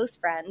her close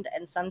friend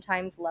and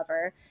sometimes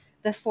lover,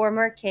 the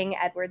former King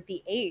Edward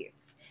VIII.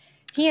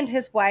 He and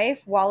his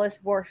wife, Wallis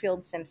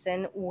Warfield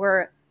Simpson,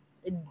 were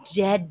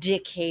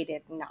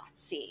dedicated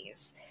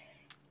Nazis.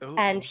 Ooh.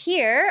 And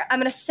here, I'm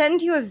going to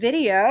send you a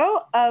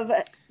video of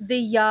the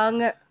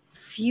young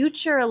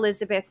future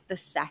Elizabeth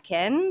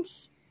II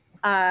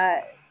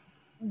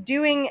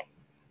doing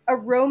a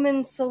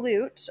Roman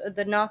salute,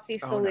 the Nazi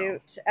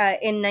salute,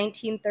 in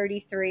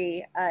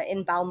 1933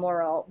 in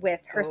Balmoral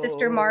with her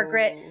sister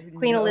Margaret,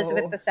 Queen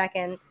Elizabeth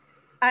II.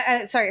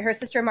 Sorry, her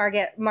sister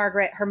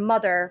Margaret, her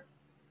mother,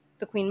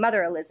 the Queen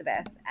Mother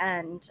Elizabeth,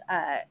 and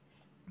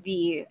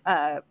the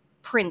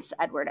Prince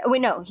Edward. Oh,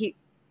 wait, no,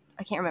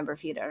 I can't remember if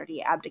he had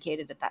already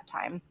abdicated at that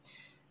time.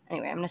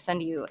 Anyway, I'm going to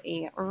send you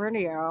a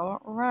video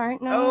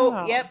right now.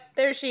 Oh, yep,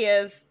 there she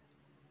is.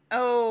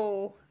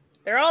 Oh,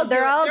 they're all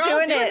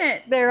doing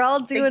it. They're all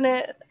doing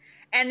it.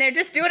 And they're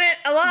just doing it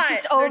a lot.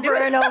 Just over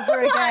and over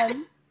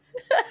again.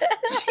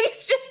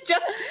 She's just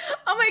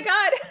oh my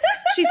God.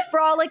 She's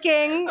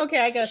frolicking. Okay,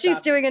 I gotta She's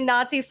stop. doing a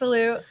Nazi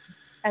salute.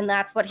 And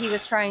that's what he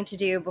was trying to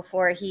do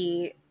before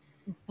he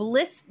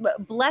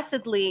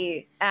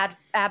blessedly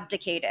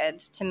abdicated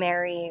to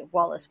marry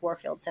Wallis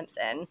Warfield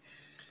Simpson.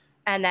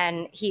 And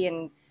then he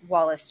and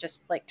Wallis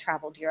just like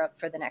traveled Europe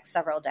for the next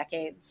several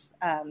decades,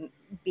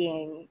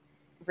 being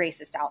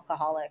racist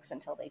alcoholics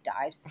until they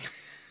died.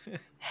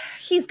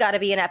 He's got to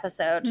be an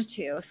episode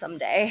too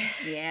someday.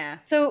 Yeah.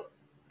 So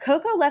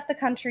Coco left the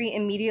country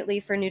immediately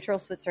for neutral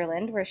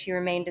Switzerland, where she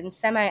remained in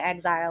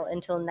semi-exile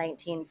until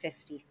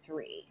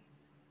 1953.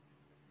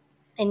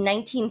 In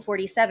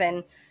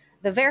 1947,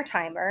 the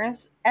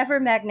Wertheimers, ever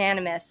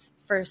magnanimous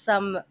for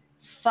some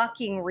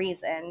fucking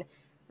reason,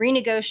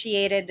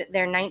 renegotiated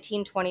their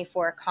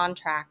 1924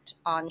 contract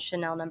on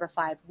Chanel No.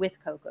 5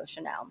 with Coco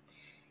Chanel.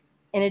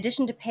 In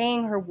addition to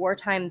paying her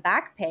wartime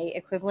back pay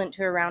equivalent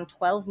to around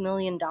 $12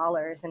 million in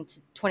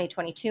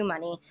 2022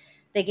 money,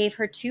 they gave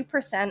her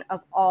 2%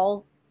 of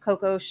all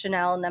Coco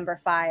Chanel No.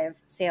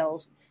 5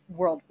 sales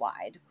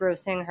worldwide,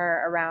 grossing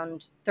her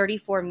around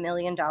 $34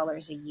 million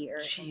a year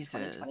in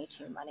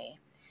 2022 money.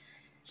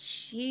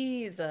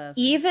 Jesus.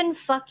 Even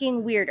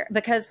fucking weirder,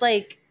 because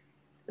like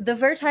the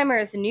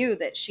Wertheimers knew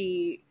that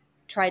she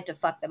tried to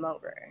fuck them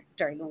over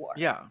during the war.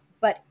 Yeah.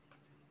 But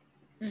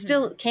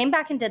still came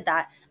back and did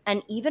that.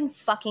 And even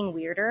fucking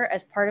weirder,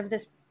 as part of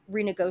this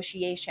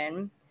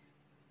renegotiation,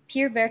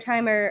 Pierre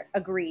Wertheimer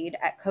agreed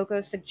at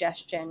Coco's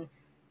suggestion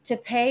to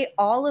pay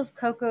all of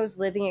Coco's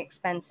living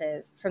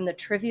expenses from the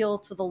trivial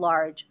to the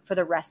large for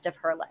the rest of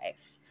her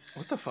life.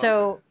 What the fuck?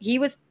 So he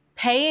was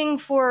paying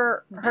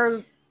for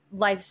her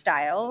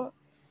lifestyle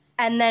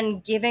and then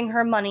giving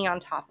her money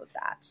on top of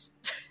that.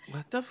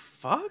 What the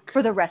fuck?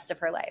 For the rest of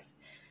her life.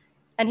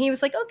 And he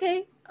was like,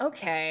 okay.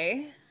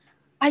 Okay.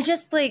 I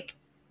just like,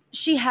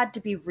 she had to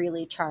be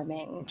really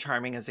charming.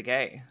 Charming as a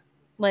gay.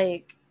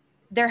 Like,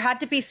 there had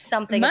to be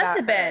something Must about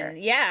have her.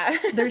 been, yeah.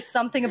 There's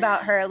something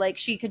about her. Like,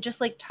 she could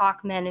just like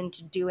talk men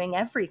into doing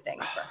everything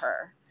for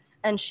her.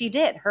 And she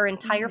did her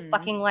entire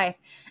fucking life.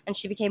 And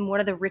she became one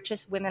of the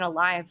richest women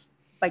alive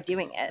by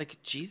doing it.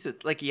 Like, Jesus.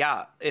 Like,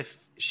 yeah,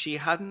 if she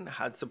hadn't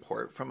had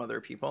support from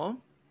other people,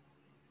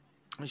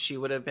 she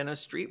would have been a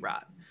street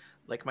rat.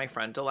 Like my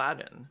friend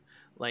Aladdin.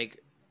 Like,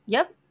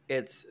 yep.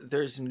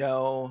 There's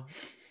no,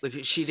 like,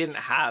 she didn't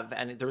have,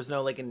 and there was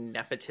no like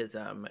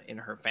nepotism in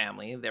her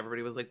family.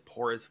 Everybody was like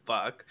poor as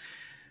fuck.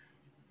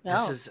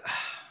 No. This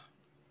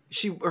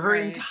is, her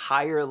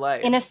entire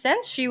life. In a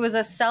sense, she was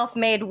a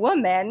self-made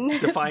woman.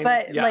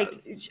 But like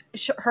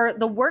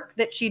the work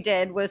that she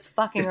did was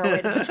fucking her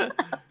way to the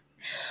top.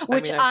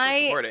 Which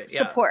I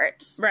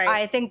support. Right.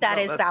 I think that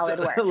is valid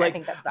work. Like, I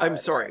think that's valid I'm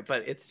sorry, work.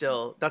 but it's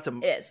still,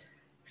 it is.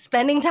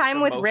 Spending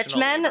time with rich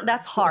men, labor.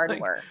 that's hard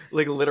work.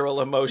 Like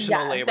literal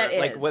emotional labor. That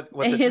like is. what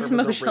It the is term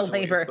emotional is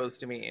originally labor. supposed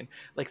to mean.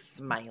 Like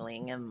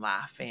smiling and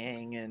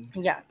laughing and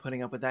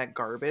putting up with that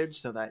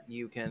garbage so that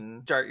you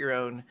can start your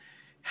own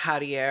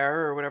hattier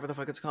or whatever the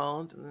fuck it's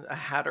called. A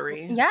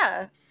hattery.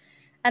 Yeah.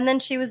 And then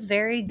she was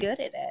very good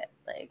at it.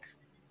 Like,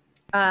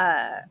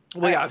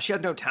 if she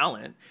had no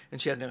talent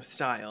and she had no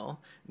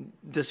style,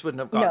 this wouldn't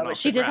have gotten off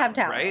she the did ground,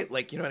 have talent. right?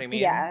 Like, you know what I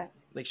mean? Yeah.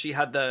 Like she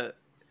had the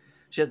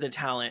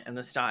talent and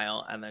the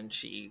style, and then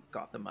she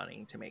got the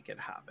money to make it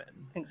happen.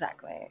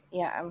 Exactly.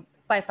 Yeah.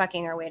 By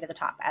fucking her way to the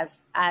top,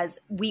 as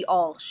we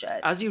all should.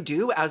 As you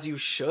do, as you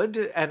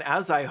should, and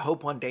as I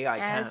hope one day I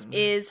can. As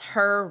is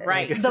her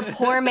right. The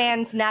poor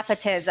man's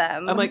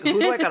nepotism. I'm like,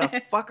 who do I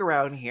gotta fuck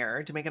around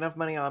here to make enough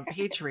money on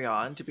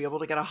Patreon to be able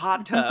to get a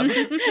hot tub?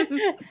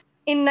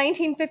 In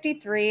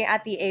 1953,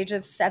 at the age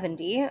of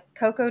 70,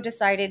 Coco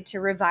decided to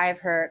revive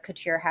her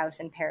couture house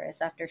in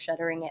Paris after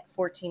shuttering it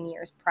 14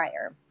 years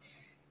prior.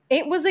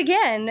 It was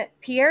again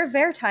Pierre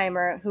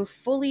Wertheimer who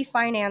fully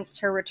financed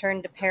her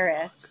return to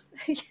Paris.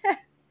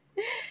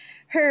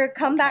 Her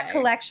comeback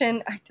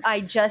collection,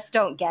 I just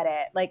don't get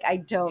it. Like, I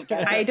don't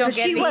get it. I don't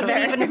get it She wasn't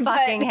either, even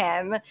fucking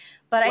him.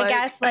 But like, I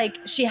guess, like,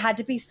 she had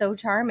to be so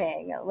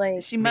charming.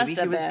 Like, She must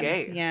have he was been.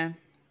 gay. Yeah.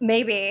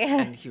 Maybe.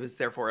 And he was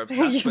therefore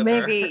obsessed with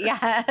Maybe, her.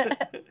 yeah.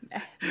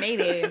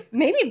 Maybe.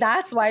 Maybe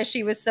that's why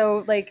she was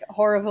so, like,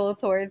 horrible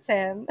towards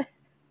him.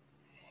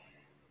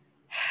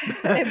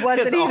 It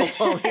wasn't it's all even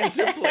falling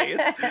into place.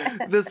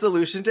 The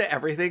solution to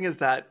everything is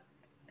that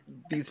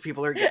these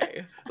people are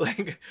gay.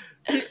 Like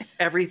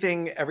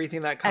everything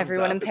that comes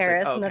Everyone up, in it's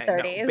Paris like, in the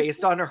okay, no. 30s.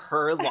 Based on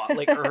her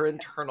like her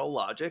internal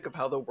logic of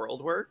how the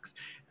world works,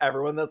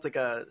 everyone that's like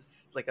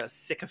a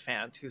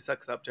sycophant who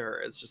sucks up to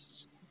her is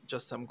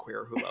just some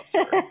queer who loves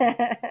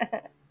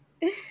her.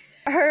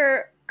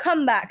 Her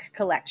comeback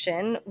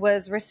collection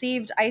was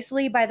received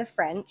icily by the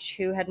French,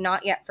 who had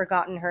not yet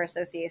forgotten her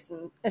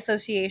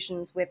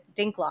associations with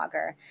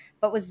Dinklager,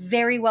 but was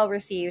very well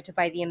received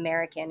by the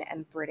American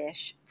and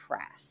British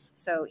press.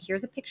 So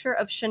here's a picture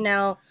of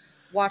Chanel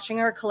watching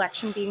her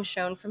collection being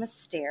shown from a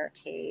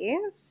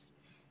staircase.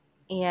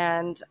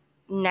 And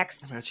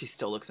next... Oh man, she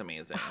still looks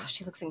amazing. Oh,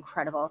 she looks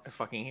incredible. I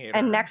fucking hate her.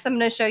 And next I'm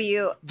going to show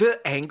you... The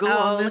angle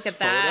on this look at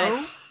photo...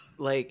 that.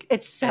 Like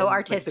it's so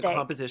artistic. Like, the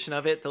composition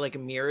of it, the like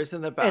mirrors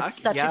in the back.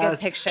 It's such a good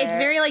picture. It's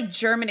very like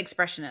German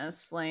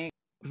expressionist. Like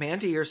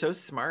Mandy, you're so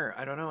smart.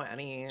 I don't know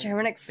any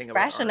German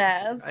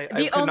expressionist.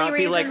 I could not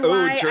be like,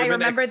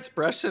 German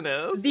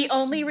expressionist. The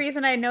only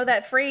reason I know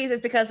that phrase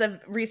is because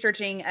of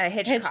researching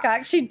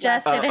Hitchcock. She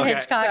just did a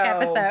Hitchcock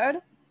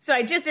episode. So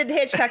I just did the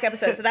Hitchcock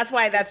episode, so that's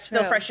why that's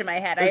still fresh in my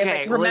head.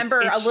 Okay, I remember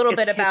a little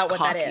bit about what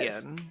that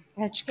is.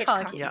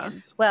 Hitchcock.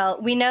 Yes. Well,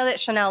 we know that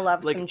Chanel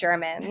loves some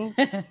Germans.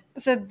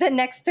 So the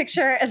next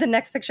picture I'm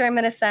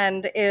going to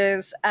send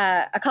is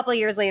a couple of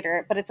years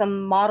later, but it's a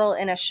model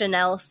in a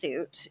Chanel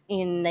suit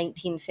in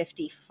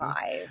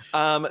 1955.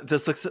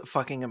 This looks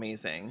fucking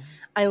amazing.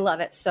 I love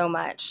it so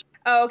much.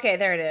 Oh, okay,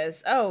 there it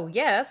is. Oh,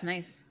 yeah, that's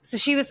nice. So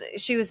she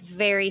was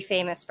very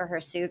famous for her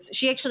suits.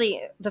 She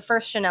actually, the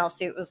first Chanel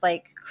suit was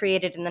like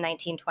created in the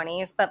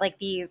 1920s, but like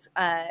these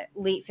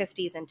late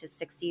 50s into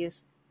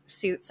 60s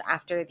suits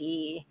after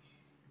the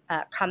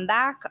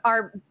comeback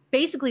are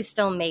basically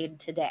still made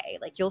today.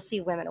 Like you'll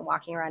see women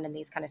walking around in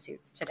these kind of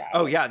suits today.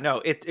 Oh yeah,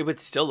 no, it would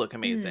still look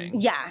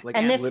amazing. Yeah, like,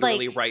 and this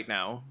literally like right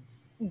now.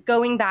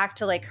 Going back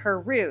to like her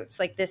roots,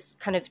 like this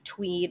kind of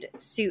tweed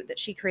suit that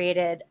she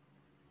created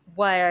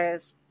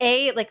was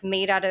like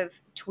made out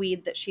of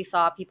tweed that she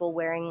saw people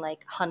wearing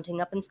like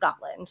hunting up in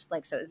Scotland,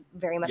 like so it was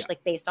very much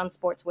like based on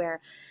sportswear.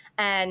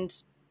 And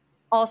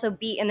also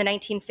in the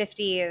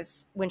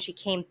 1950s when she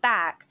came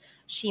back,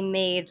 she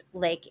made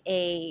like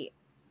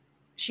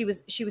she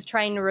was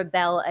trying to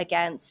rebel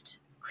against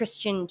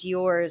Christian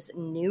Dior's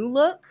new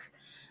look,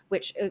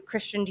 which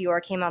Christian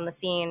Dior came on the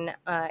scene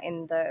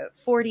in the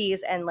 40s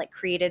and like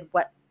created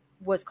what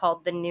was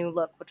called the new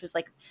look, which was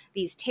like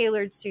these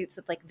tailored suits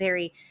with like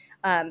very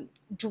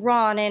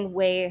drawn in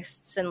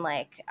waists and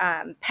like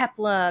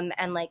peplum,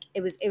 and like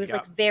it was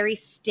like very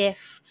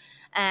stiff.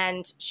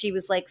 And she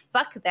was like,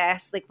 fuck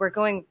this, like we're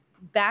going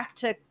back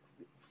to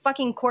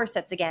fucking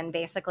corsets again,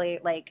 basically.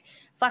 Like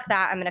fuck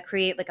that, I'm gonna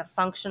create like a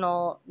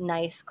functional,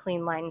 nice,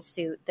 clean line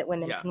suit that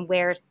women can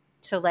wear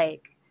to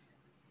like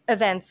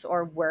events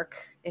or work.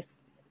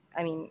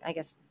 I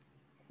guess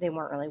they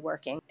weren't really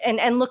working,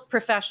 and look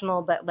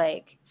professional, but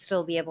like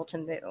still be able to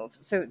move.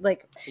 So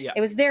like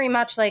it was very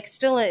much like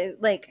still a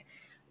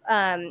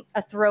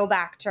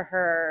throwback to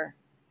her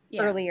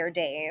earlier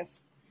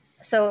days.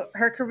 So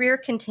her career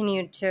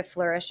continued to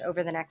flourish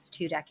over the next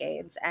 2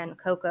 decades, and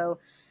Coco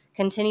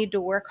continued to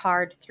work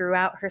hard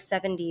throughout her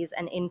 70s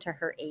and into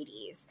her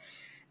 80s.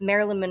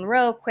 Marilyn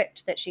Monroe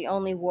quipped that she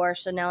only wore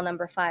Chanel No.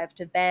 5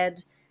 to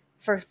bed.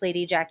 First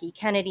Lady Jackie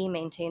Kennedy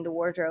maintained a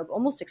wardrobe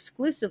almost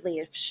exclusively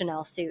of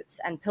Chanel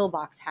suits and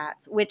pillbox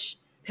hats, which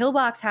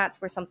pillbox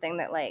hats were something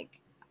that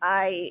like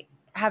I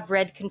have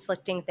read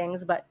conflicting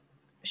things, but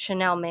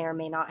Chanel may or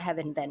may not have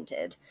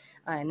invented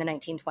in the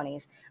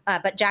 1920s.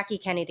 But Jackie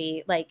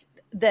Kennedy, like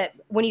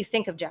when you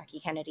think of Jackie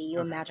Kennedy, you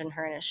imagine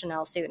her in a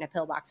Chanel suit and a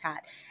pillbox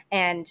hat.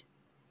 And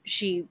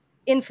she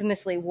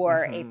infamously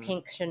wore a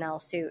pink Chanel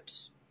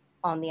suit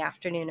on the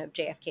afternoon of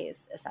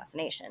JFK's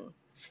assassination.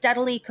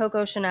 Steadily,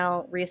 Coco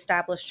Chanel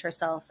reestablished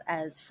herself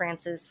as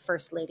France's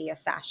first lady of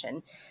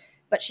fashion,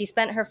 but she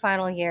spent her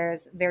final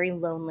years very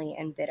lonely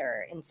and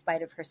bitter in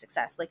spite of her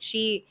success. Like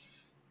she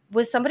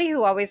was somebody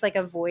who always like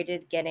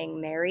avoided getting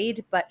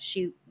married, but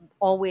she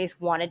always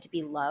wanted to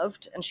be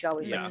loved, and she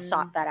always like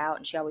sought that out,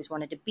 and she always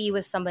wanted to be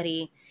with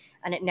somebody,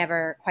 and it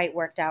never quite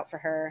worked out for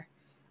her.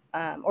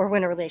 Or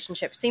when a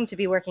relationship seemed to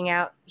be working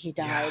out, he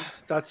died. Yeah,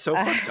 that's so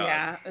fucked up.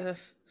 Yeah.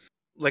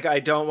 Like I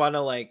don't want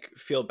to like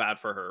feel bad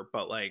for her,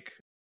 but like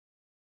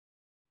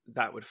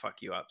that would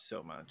fuck you up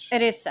so much.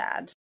 It is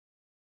sad.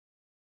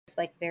 It's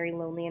like very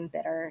lonely and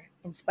bitter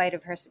in spite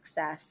of her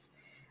success.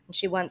 And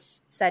she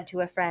once said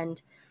to a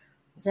friend,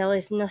 "There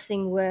is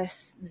nothing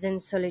worse than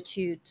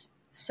solitude.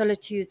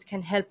 Solitude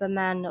can help a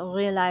man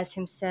realize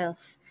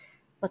himself,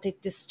 but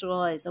it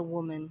destroys a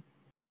woman."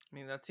 I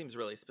mean, that seems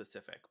really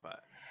specific,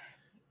 but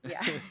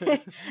yeah.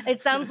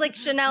 It sounds like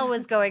Chanel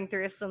was going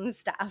through some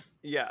stuff.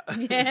 Yeah.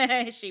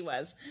 Yeah, she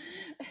was.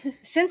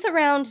 Since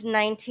around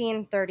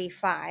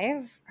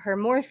 1935, her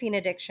morphine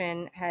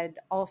addiction had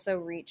also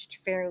reached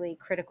fairly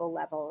critical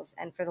levels,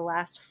 and for the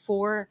last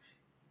 4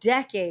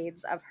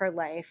 decades of her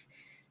life,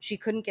 she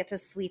couldn't get to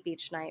sleep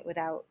each night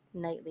without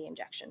nightly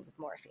injections of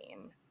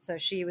morphine. So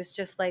she was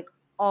just like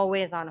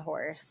always on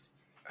horse.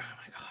 Oh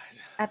my God.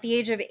 At the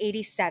age of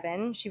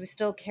 87, she was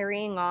still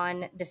carrying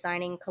on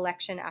designing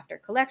collection after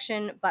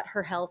collection, but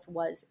her health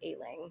was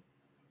ailing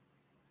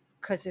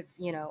because of,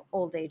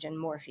 old age and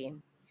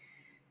morphine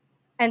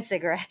and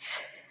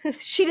cigarettes.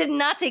 She did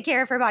not take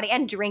care of her body,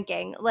 and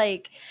drinking.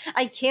 Like,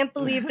 I can't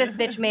believe this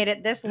bitch made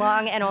it this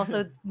long and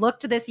also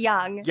looked this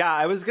young. Yeah,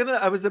 I was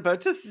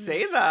about to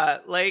say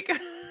that. Like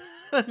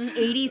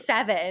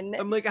 87.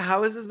 I'm like,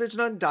 how is this bitch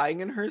not dying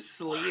in her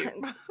sleep?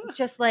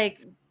 Just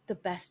like the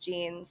best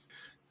genes.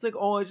 It's like,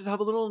 oh, I just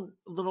have a little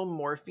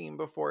morphine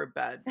before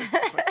bed so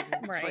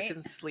I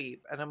can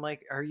sleep. And I'm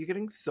like, are you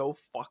getting so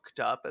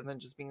fucked up? And then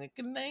just being like,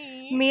 good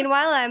night.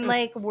 Meanwhile, I'm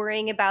like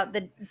worrying about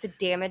the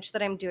damage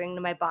that I'm doing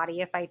to my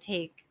body if I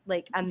take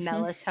like a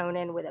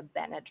melatonin with a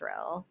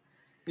Benadryl.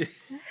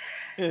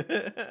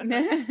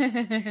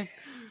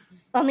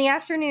 On the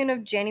afternoon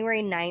of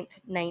January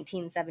 9th,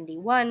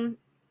 1971,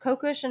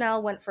 Coco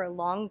Chanel went for a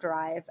long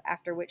drive,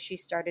 after which she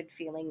started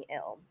feeling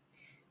ill.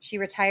 She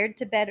retired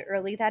to bed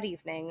early that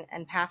evening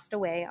and passed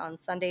away on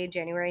Sunday,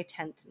 January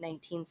 10th,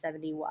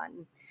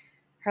 1971.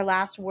 Her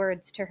last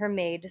words to her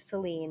maid,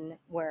 Celine,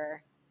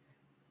 were,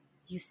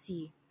 "You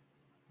see,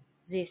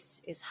 this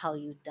is how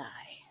you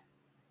die."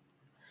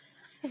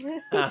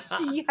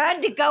 She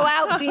had to go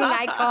out being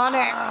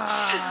iconic.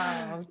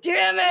 Oh,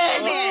 Damn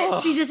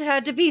it! She just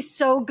had to be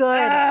so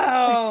good.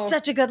 Oh. It's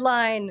such a good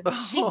line.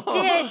 She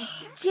did.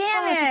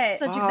 Damn it.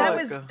 Such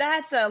a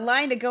That's a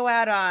line to go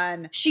out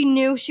on. She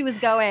knew she was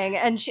going,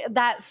 and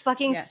that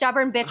fucking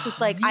stubborn bitch was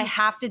like, I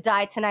have to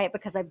die tonight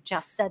because I've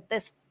just said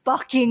this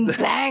fucking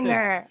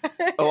banger.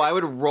 Oh, I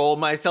would roll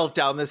myself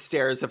down the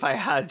stairs if I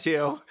had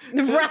to.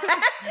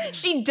 Right?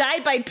 She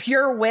died by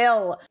pure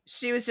will.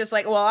 She was just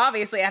like, well,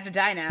 obviously I have to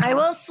die now. I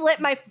will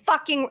slit my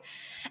fucking...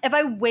 If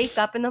I wake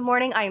up in the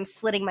morning, I am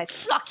slitting my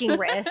fucking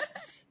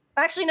wrists.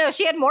 Actually, no,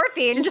 she had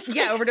morphine. Just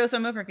overdose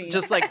on morphine.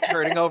 Just like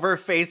turning over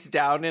face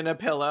down in a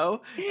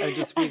pillow and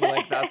just being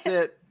like, that's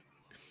it.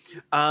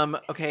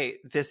 Okay,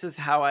 This Is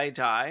How I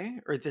Die,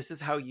 or This Is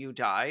How You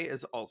Die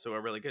is also a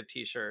really good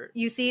t-shirt.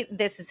 You see,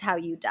 this is how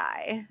you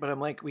die. But I'm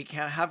like, we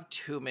can't have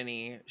too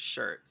many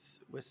shirts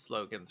with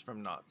slogans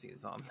from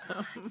Nazis on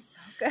them. It's so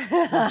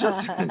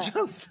good.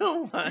 just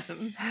the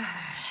one.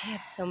 She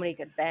had so many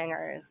good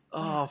bangers.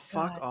 Oh,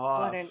 fuck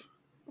off.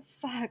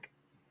 Fuck.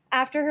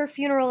 After her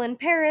funeral in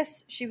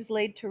Paris, she was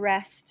laid to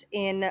rest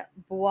in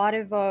Bois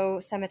de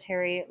Vaux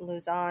Cemetery,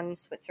 Lausanne,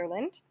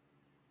 Switzerland.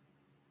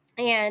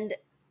 And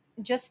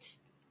just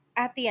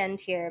at the end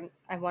here,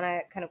 I want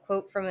to kind of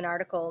quote from an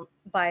article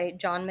by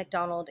John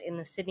MacDonald in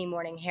the Sydney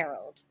Morning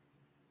Herald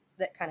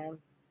that kind of,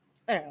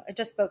 I don't know, it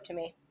just spoke to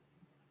me.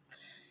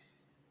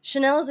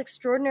 Chanel's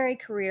extraordinary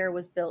career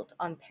was built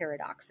on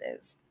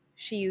paradoxes.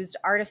 She used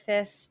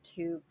artifice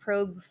to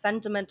probe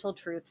fundamental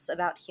truths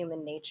about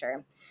human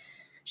nature.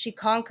 She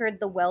conquered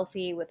the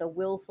wealthy with a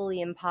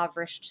willfully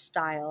impoverished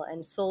style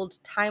and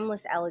sold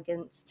timeless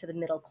elegance to the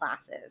middle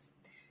classes.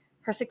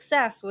 Her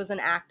success was an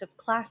act of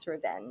class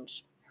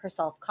revenge, her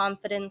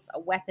self-confidence a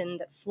weapon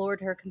that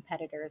floored her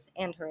competitors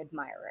and her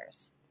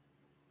admirers.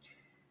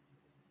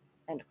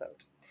 End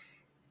quote.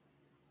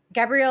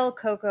 Gabrielle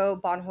Coco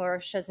Bonheur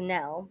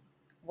Chazanel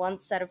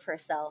once said of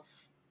herself,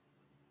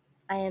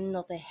 "I am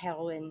not a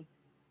heroine,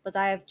 but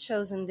I have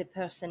chosen the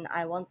person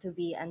I want to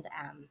be and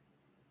am.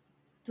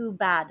 Too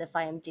bad if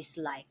I am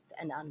disliked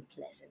and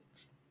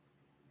unpleasant."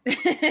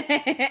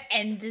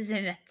 And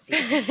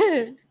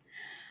Nazi.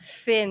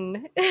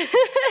 Finn.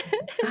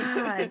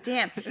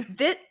 Damn.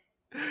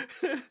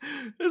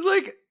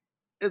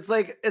 It's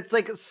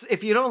like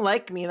if you don't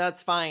like me,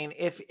 that's fine.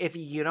 If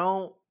you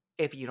don't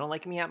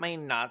like me at my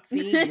Nazi,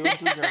 you don't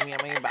deserve me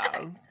at my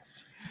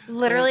best.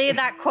 Literally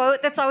that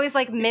quote that's always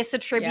like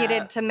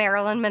misattributed to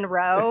Marilyn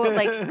Monroe,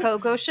 like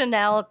Coco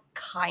Chanel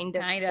kind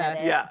of said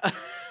it. Yeah.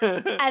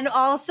 And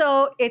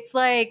also it's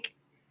like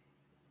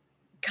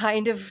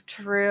kind of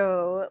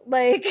true.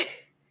 Like,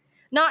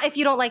 not if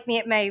you don't like me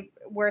at my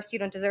worst, you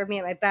don't deserve me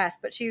at my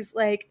best, but she's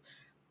like,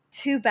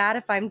 too bad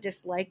if I'm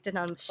disliked and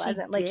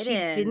unpleasant. She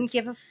didn't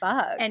give a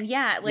fuck. And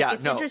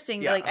it's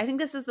interesting. Yeah. Like, I think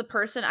this is the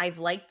person I've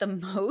liked the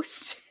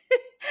most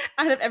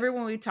out of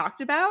everyone we've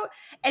talked about.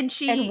 And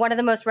one of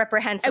the most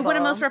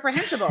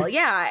reprehensible.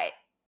 Yeah.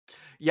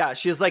 Yeah,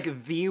 she's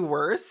like the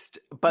worst,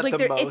 but like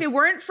the most. If it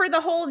weren't for the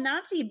whole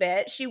Nazi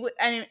bit, she would.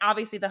 I mean,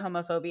 obviously the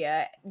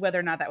homophobia, whether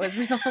or not that was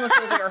real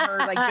homophobia or her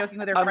like joking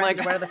with her friends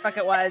or whatever the fuck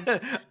it was.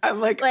 I'm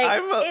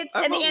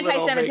the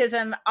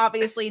anti-Semitism,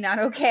 obviously not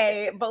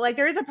okay. But like,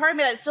 there is a part of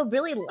me that still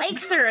really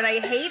likes her, and I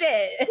hate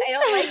it. I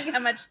don't like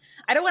how much.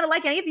 I don't want to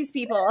like any of these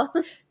people.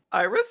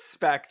 I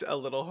respect a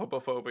little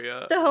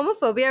homophobia. The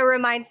homophobia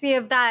reminds me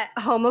of that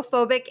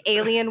homophobic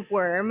alien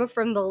worm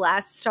from the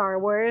last Star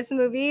Wars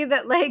movie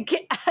that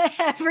like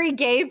every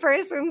gay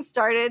person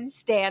started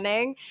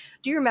standing.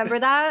 Do you remember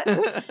that?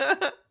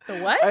 The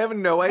what? I have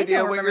no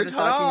idea what you're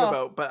talking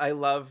about, but I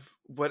love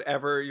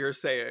whatever you're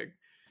saying.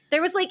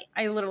 There was like...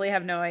 I literally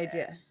have no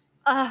idea.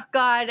 Oh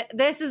God,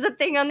 this is a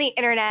thing on the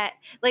internet.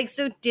 Like,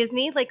 so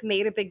Disney like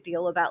made a big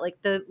deal about like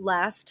the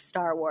last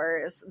Star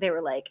Wars. They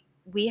were like,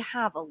 we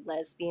have a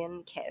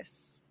lesbian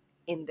kiss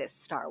in this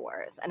Star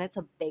Wars, and it's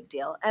a big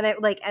deal. And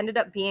it like ended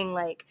up being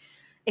like,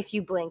 if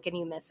you blink and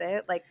you miss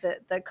it, like the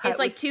cut It's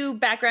like was, two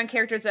background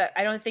characters that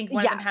I don't think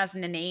one of Yeah. them has a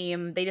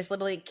name. They just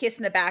literally kiss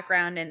in the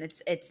background, and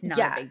it's not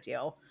Yeah. a big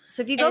deal.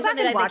 so if you And go it's back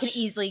something and that watch they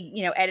can easily,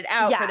 you know, edit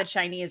out for Yeah. the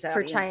Chinese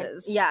for China,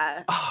 audiences.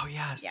 yeah. Oh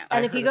yes. Yeah.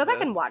 And I if you heard go of back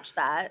this. and watch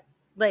that,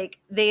 like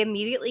they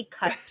immediately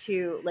cut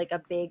to like a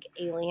big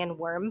alien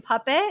worm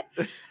puppet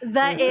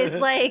that is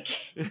like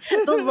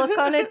the look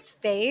on its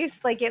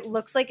face, like it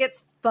looks like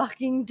it's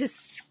fucking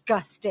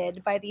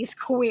disgusted by these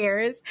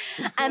queers,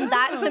 and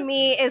that to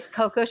me is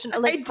Coco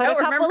Chanel. Like I don't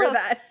remember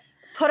that.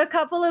 put a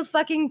couple of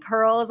fucking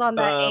pearls on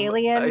that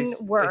alien I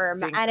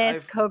worm, think and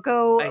it's I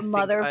Coco think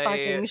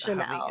motherfucking I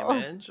Chanel. have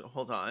the image.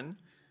 Hold on.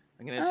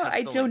 I'm gonna Oh, test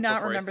I the do link not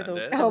before I remember send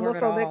the- it. the worm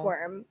at Homophobic all.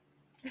 worm.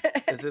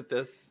 Is it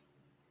this?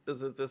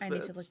 Is it this? I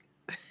need to bitch? look.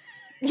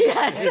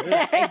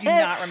 Yes. I do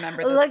not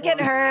remember this. Look at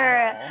worm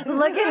her. all.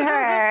 Look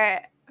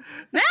at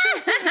her.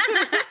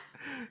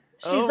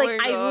 She's Oh like,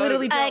 my I God.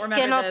 literally don't I remember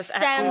cannot this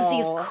at stand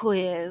these all.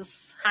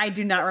 quiz. I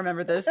do not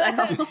remember this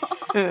at all.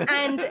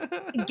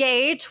 And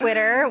gay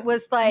Twitter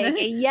was like, But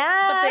they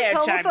yes,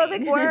 are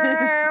homophobic charming.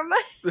 worm.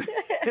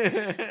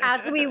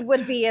 As we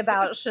would be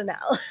about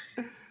Chanel.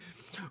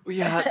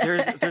 Yeah,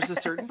 there's a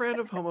certain brand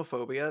of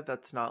homophobia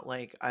that's not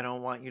like, I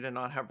don't want you to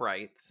not have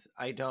rights.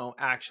 I don't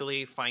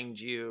actually find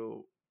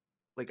you,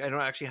 like, I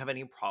don't actually have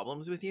any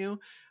problems with you.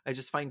 I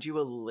just find you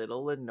a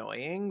little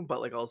annoying, but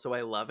like also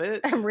I love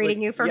it. I'm reading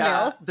Like, you for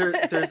yeah,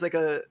 MILF. there's like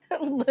a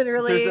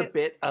Literally, there's a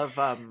bit of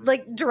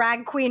like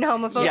drag queen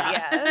homophobia.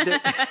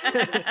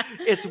 Yeah.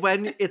 it's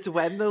when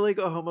the like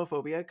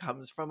homophobia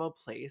comes from a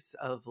place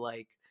of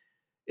like,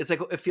 it's like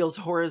it feels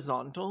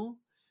horizontal.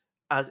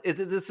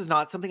 This is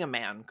not something a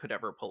man could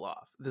ever pull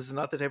off. This is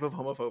not the type of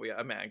homophobia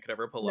a man could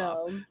ever pull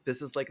off. No.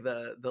 This is like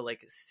the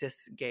like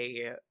cis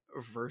gay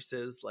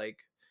versus like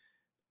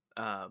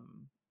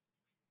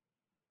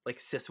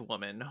cis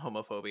woman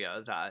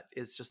homophobia that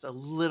is just a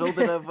little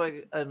bit of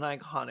an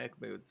iconic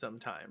mood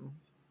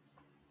sometimes.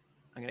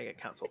 I'm gonna get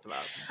canceled for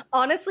that.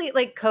 Honestly,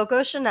 like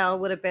Coco Chanel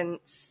would have been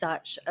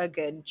such a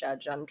good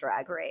judge on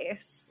Drag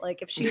Race.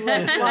 Like if she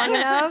lived long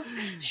enough,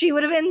 she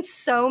would have been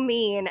so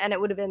mean and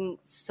it would have been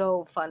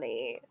so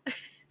funny.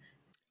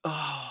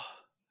 Oh,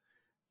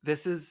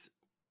 this is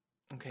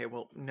okay.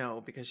 Well,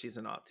 no, because she's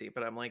a Nazi,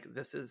 but I'm like,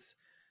 this is,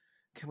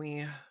 can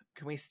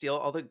we steal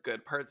all the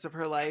good parts of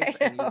her life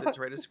and use it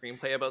to write a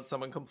screenplay about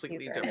someone completely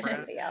Use her as different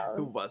somebody else.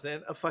 who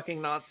wasn't a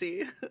fucking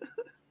Nazi?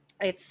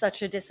 It's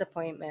such a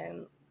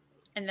disappointment.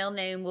 And their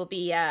name will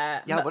be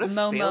what a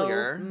Momo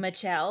failure.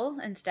 Michelle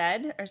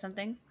instead, or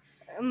something.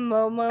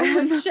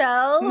 Momo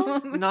Michelle.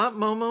 Not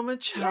Momo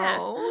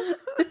Michelle.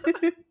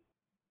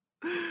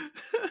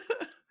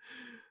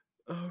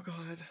 Oh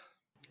God.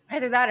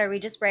 Either that or we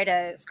just write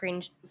a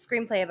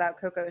screenplay about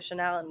Coco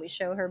Chanel and we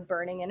show her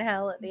burning in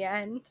hell at the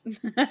end.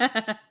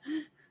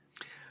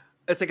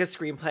 It's like a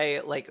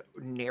screenplay, like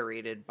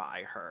narrated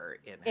by her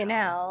in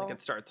hell. Like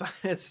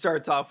it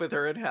starts off with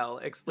her in hell,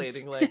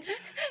 explaining like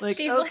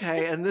She's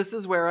okay, and this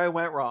is where I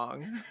went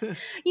wrong.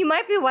 You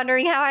might be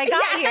wondering how I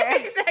got here.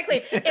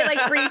 Exactly. It like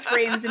freeze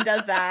frames and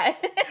does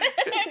that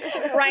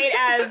right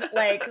as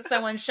like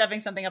someone's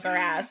shoving something up her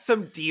ass.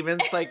 Some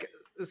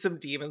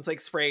demons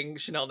like spraying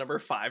Chanel No.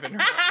 5 in her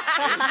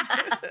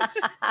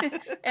eyes.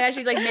 And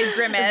she's like mid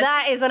grimace.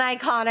 That is an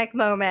iconic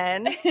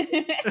moment.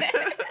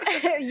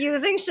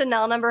 Using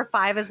Chanel No.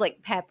 5 as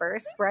like pepper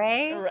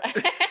spray.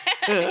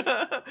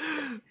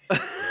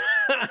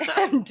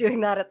 I'm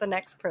doing that at the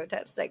next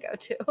protest I go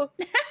to.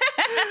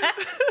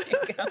 There you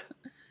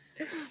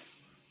go.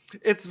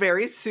 It's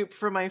very soup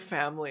for my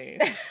family.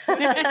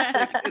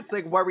 It's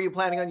like, what were you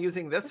planning on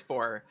using this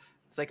for?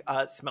 It's like,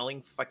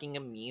 smelling fucking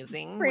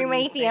amazing. For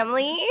my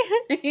family.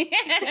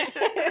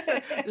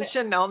 The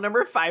Chanel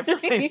No. 5 for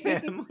my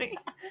family.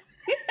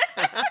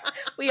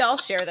 We all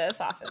share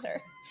this,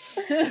 officer.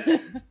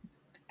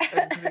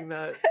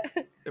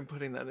 I'm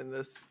putting that in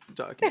this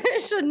document.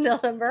 Chanel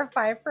No.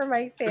 5 for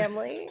my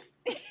family.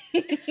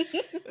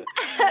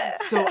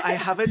 So I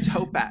have a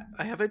tote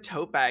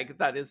bag.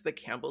 That is the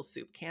Campbell's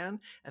soup can,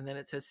 and then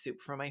it says "soup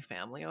for my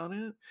family" on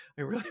it.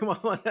 I really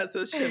want one that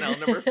says Chanel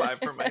No. 5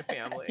 for my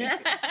family.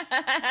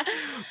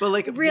 But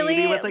like Really?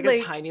 maybe with like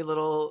Like- a tiny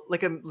little,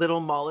 like a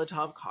little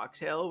Molotov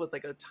cocktail with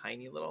like a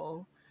tiny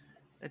little.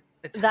 A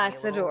tiny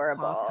That's little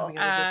adorable. cloth coming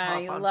out of the top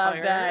I on love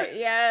fire. that.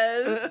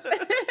 Yes.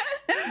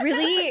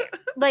 Really,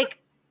 like,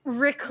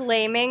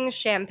 reclaiming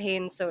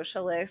champagne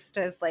socialist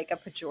as like a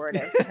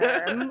pejorative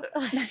term.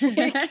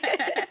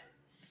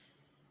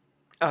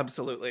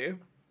 Absolutely.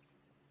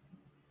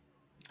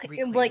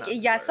 Reclaim Like, that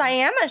yes, slur. I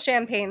am a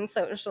champagne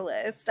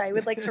socialist. I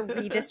would like to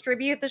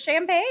redistribute the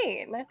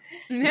champagne.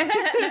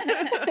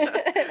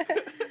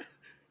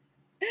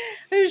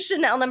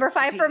 Chanel No.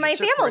 5 for my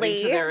Each according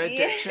family. to their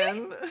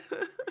addiction.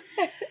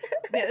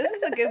 Yeah, this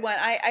is a good one.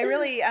 I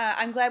really,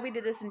 I'm glad we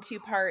did this in two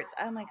parts.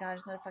 Oh my god,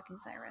 it's not a fucking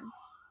siren.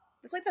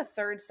 It's like the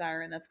third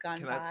siren that's gone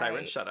Can by. that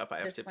siren shut up? I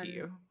have this to pee one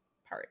you.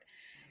 Part.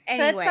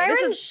 Anyway, Siren,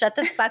 this was shut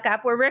the fuck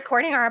up. We're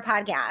recording our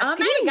podcast. Oh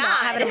Can my we not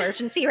God. have an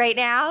emergency right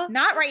now?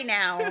 not right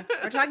now.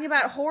 We're talking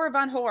about horror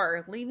von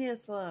horror. Leave me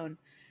this alone.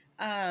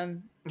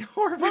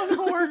 Horror von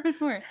horror.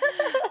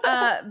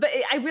 But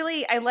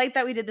I like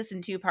that we did this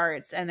in 2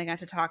 parts, and I got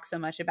to talk so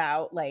much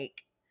about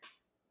like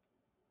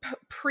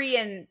pre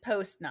and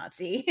post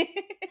Nazi.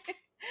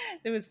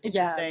 It was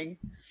interesting.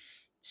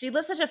 She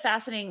lived such a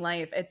fascinating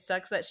life. It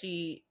sucks that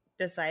she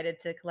decided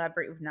to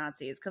collaborate with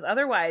Nazis, because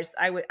otherwise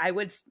I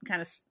would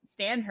kind of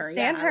stand her.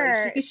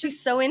 Like,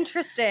 she's so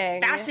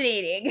interesting,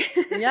 fascinating.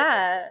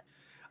 Yeah.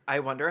 I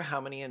wonder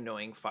how many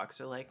annoying fucks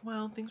are like,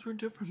 well, things were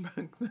different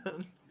back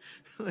then.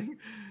 Like,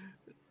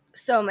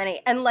 so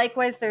many. And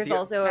likewise, there's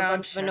also a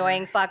bunch sure. of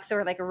annoying fucks who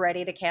are like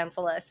ready to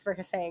cancel us for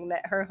saying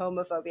that her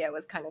homophobia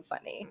was kind of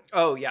funny.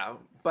 Oh yeah,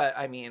 but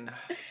I mean,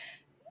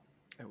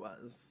 it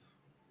was.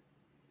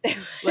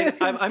 Like,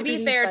 to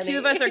be fair, funny. 2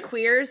 of us are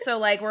queers, so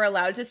like we're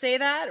allowed to say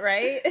that,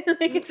 right?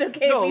 Like it's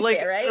okay if we say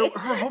it, right?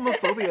 Her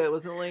homophobia, it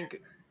wasn't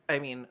like, I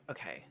mean,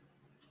 okay,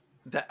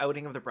 the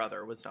outing of the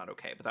brother was not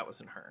okay, but that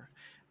wasn't her.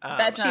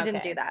 She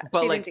didn't do that.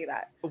 But she like, didn't do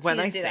that.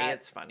 When I say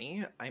it's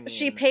funny, I mean,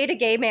 she paid a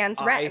gay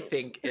man's rent. I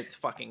think it's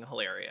fucking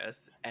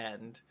hilarious,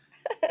 and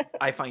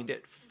I find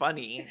it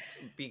funny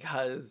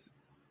because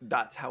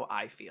that's how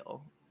I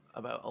feel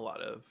about a lot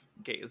of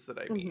gays that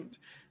I meet.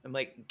 I'm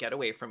like, get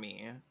away from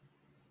me.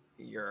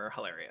 You're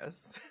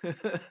hilarious.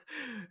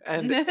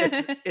 And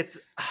it's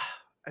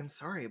I'm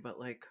sorry, but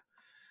like,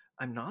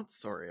 I'm not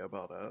sorry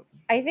about it.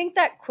 I think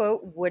that quote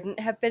wouldn't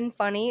have been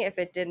funny if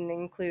it didn't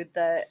include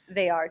the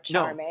 "they are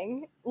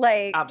charming." No,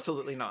 like,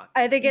 absolutely not.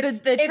 I think it's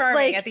the charming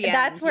like at the end.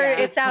 That's where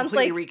it sounds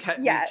like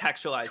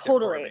retextualized.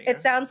 Totally.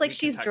 It sounds like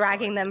she's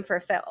dragging them for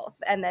filth,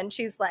 and then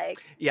she's like,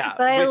 "Yeah,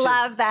 but I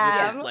love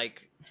them."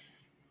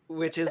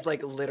 Which is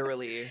like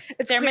literally,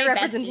 it's their queer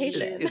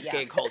representation. It's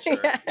gay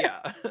culture.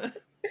 Yeah.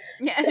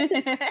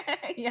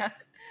 Yeah.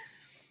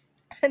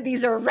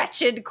 These are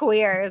wretched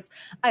queers.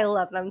 I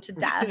love them to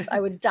death.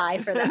 I would die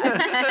for them.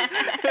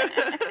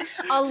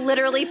 I'll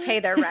literally pay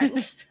their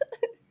rent.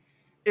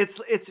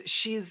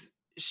 She's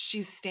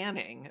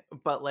standing,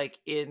 but like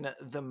in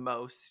the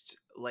most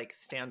like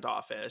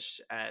standoffish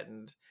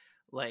and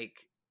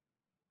like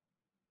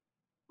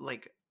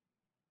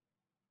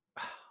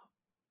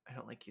I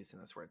don't like using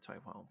this word, so I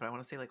won't, but I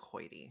want to say like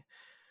hoity.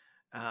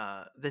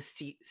 The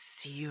see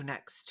you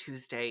next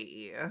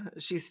Tuesday.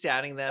 She's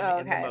standing them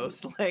in the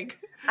most like,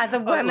 as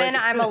a woman,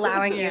 I'm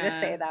allowing you to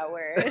say that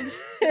word.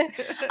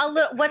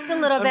 What's a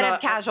little bit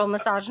of casual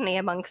misogyny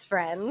amongst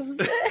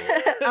friends?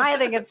 I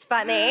think it's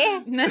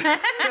funny.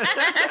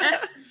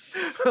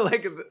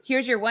 Like,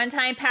 here's your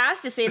one-time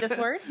pass to say this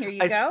word. Here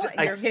you go.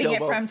 You're getting it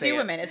from 2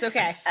 women. It's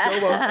okay.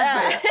 Still won't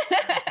say it.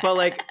 But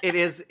like,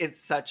 it's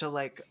such a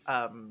like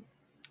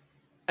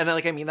and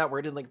I mean that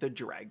word in like the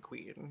drag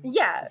queen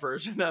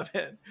version of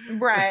it.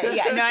 Right.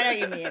 Yeah. No, I know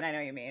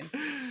what you mean.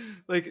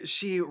 Like,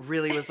 she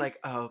really was like,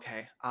 oh,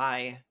 okay,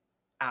 I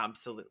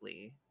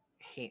absolutely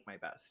hate my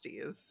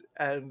besties.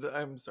 And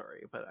I'm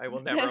sorry, but I will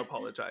never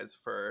apologize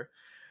for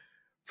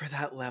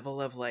that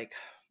level of like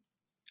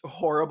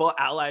horrible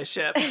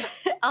allyship.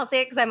 I'll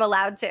say it because I'm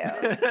allowed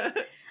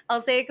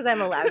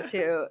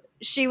to.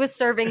 She was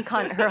serving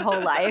cunt her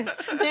whole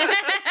life.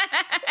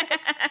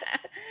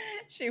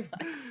 She was.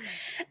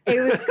 It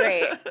was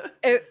great.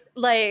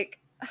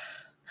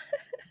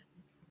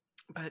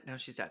 But now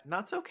she's dead. And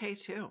that's okay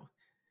too.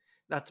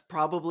 That's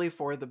probably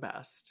for the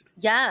best.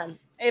 Yeah.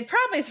 It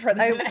probably is for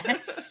the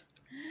best.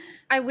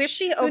 I wish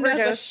she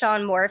overdosed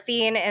on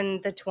morphine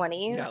in the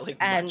 20s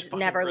and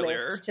never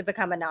lived to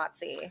become a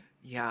Nazi.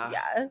 Yeah.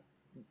 Yeah.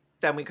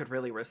 Then we could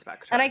really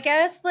respect her. And I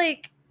guess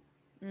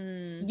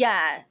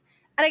yeah.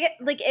 And I get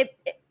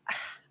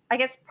I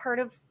guess part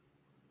of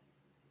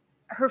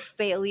her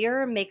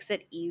failure makes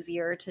it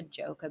easier to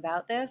joke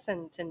about this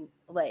and to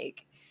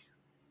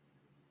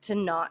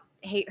not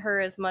hate her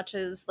as much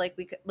as like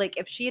we could. Like,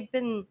 if she had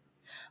been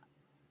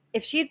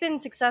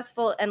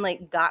successful and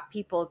like got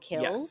people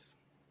killed,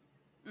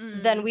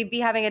 then we'd be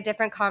having a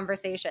different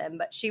conversation.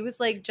 But she was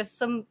like just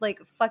some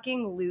like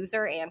fucking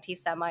loser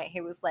anti-Semite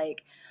who was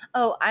like,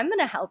 oh, I'm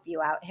gonna help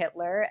you out,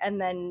 Hitler, and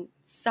then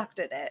sucked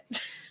at it.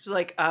 She's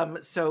like,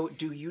 so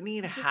do you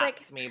need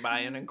hats made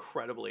by an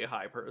incredibly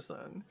high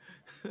person?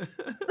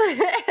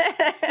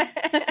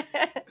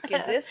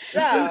 Is this so?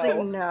 Like,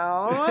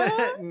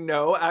 no.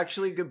 No,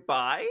 actually,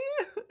 goodbye.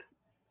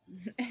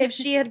 If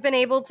she had been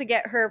able to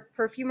get her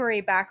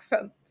perfumery back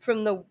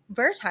from the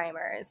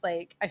Wertheimers,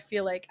 like, I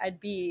feel like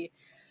I'd be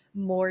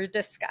more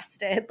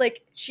disgusted.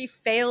 Like, she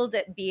failed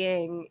at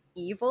being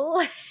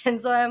evil, and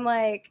so I'm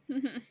like,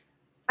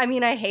 I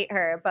mean, I hate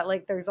her, but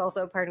like, there's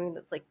also a part of me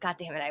that's like, God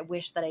damn it, I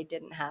wish that I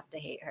didn't have to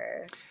hate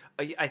her.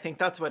 I think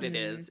that's what it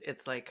is.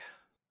 It's like,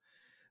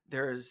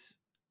 there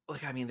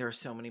are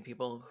so many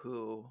people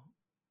who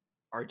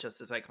are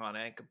just as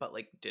iconic, but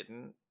like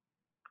didn't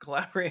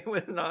collaborate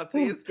with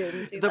Nazis.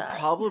 Didn't do The that.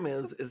 problem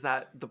is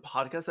that the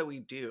podcast that we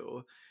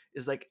do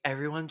is like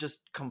everyone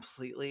just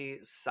completely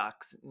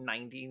sucks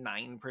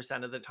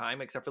 99% of the time,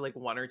 except for like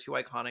one or two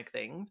iconic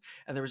things.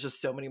 And there was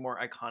just so many more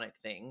iconic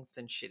things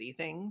than shitty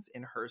things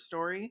in her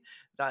story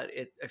that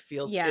it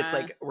feels it's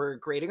like we're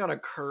grading on a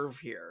curve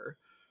here.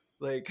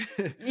 Like,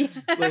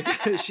 like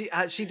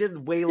she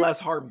did way less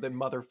harm than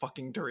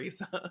motherfucking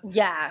Teresa.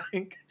 Yeah.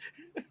 Like,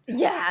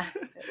 yeah.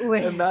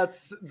 And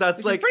that's Which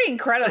like is pretty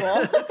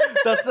incredible.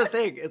 That's the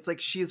thing. It's like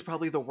she's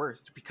probably the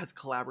worst because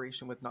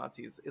collaboration with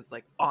Nazis is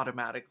like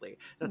automatically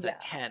that's a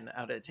 10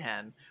 out of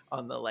 10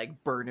 on the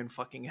like burn in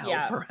fucking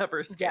hell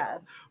forever scale. Yeah.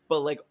 But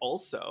like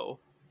also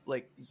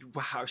like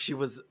wow, she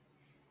was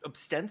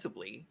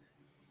ostensibly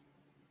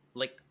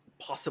like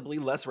possibly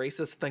less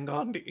racist than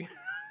Gandhi.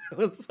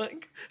 It's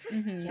like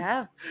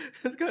yeah,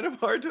 it's kind of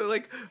hard to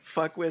like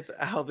fuck with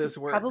how this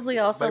works. Probably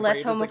also My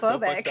less brain is, like, so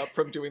homophobic. fucked up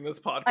from doing this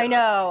podcast. I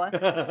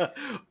know.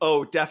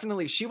 Oh,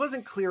 definitely. She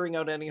wasn't clearing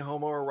out any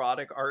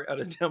homoerotic art at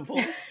a temple.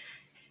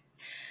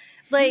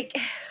 Like,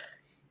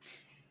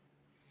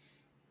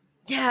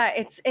 yeah,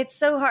 it's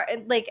so hard.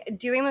 Like,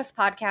 doing this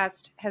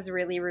podcast has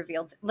really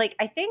revealed. Like,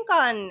 I think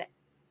on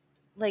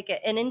like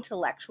an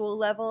intellectual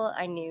level,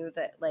 I knew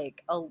that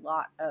like a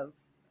lot of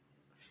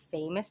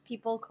famous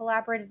people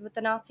collaborated with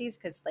the Nazis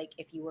because like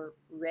if you were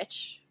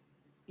rich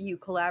you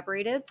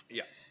collaborated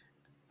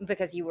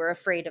because you were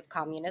afraid of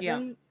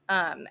communism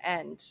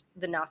and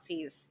the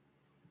Nazis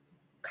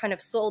kind of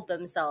sold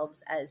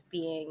themselves as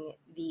being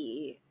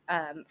the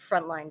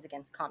front lines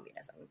against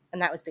communism,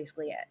 and that was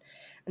basically it,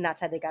 and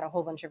that's how they got a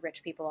whole bunch of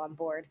rich people on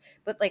board.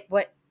 But like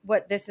what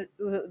this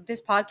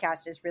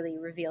podcast has really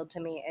revealed to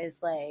me is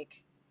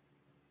like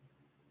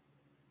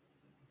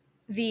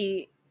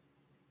the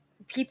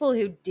people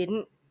who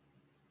didn't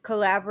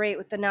collaborate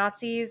with the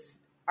Nazis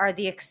are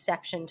the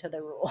exception to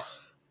the rule.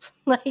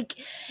 Like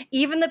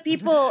even the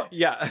people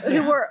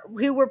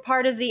who were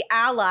part of the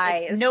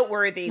Allies, it's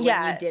noteworthy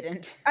when you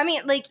didn't. I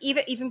mean, like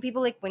even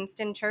people like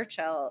Winston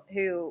Churchill,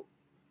 who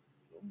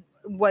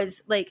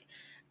was like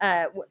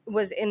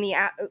was in the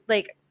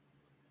like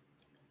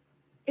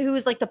who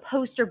was like the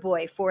poster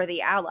boy for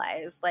the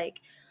Allies,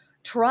 like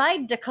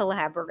tried to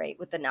collaborate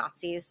with the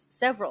Nazis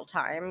several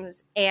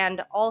times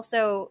and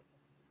also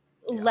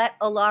let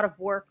a lot of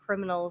war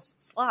criminals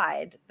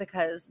slide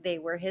because they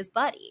were his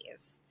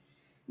buddies.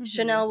 Mm-hmm.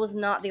 Chanel was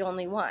not the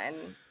only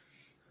one.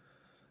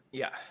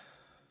 Yeah.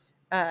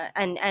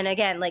 And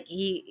again, like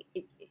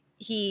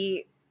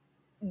he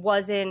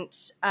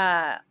wasn't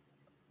on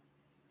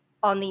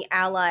the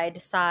Allied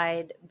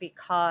side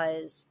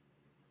because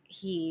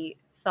he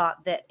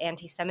thought that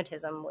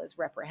anti-Semitism was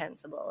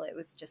reprehensible. It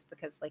was just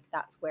because like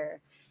that's where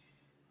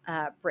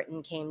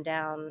Britain came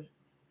down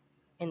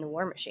in the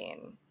war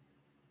machine.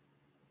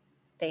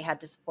 They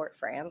had to support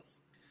France.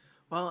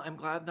 Well, I'm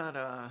glad that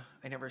I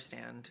never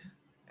stand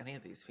any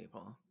of these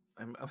people.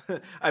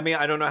 I mean,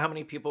 I don't know how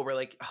many people were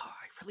like, oh,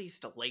 I really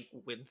used to like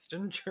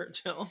Winston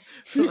Churchill.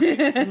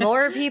 Like,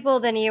 more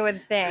people than you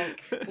would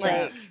think.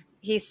 Like,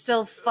 he's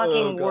still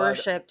fucking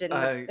worshipped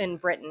in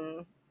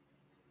Britain.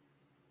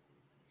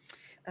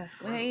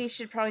 We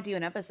should probably do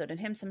an episode on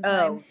him sometime.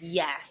 Oh,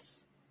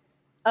 yes.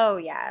 Oh,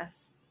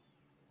 yes.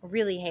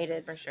 Really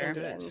hated for sure.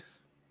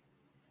 Indians.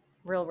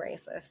 Real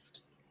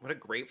racist. What a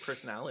great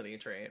personality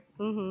trait.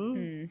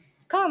 Mm-hmm.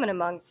 It's common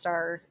amongst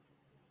our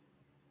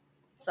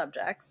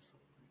subjects.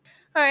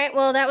 All right,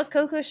 well, that was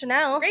Coco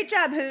Chanel. Great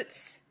job,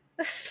 Hoots.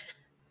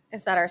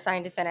 Is that our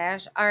sign to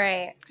finish? All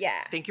right.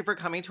 Yeah. Thank you for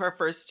coming to our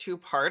first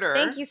two-parter.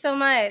 Thank you so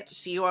much.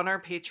 See you on our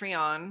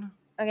Patreon.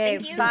 Okay,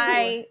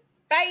 bye.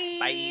 Bye.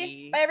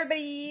 Bye. Bye,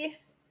 everybody.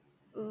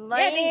 Bye.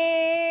 Yeah,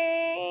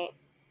 thanks.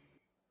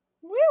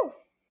 Woo.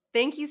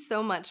 Thank you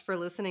so much for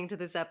listening to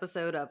this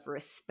episode of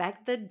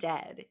Respect the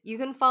Dead. You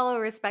can follow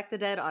Respect the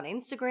Dead on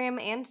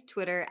Instagram and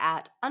Twitter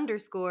at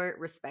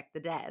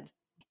 _RespectTheDead.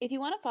 If you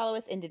want to follow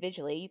us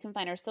individually, you can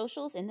find our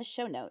socials in the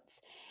show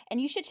notes. And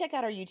you should check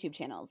out our YouTube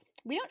channels.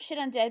 We don't shit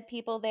on dead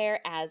people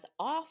there as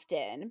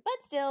often, but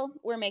still,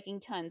 we're making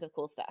tons of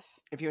cool stuff.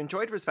 If you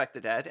enjoyed Respect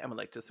the Dead and would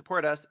like to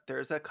support us,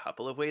 there's a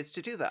couple of ways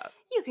to do that.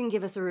 You can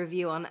give us a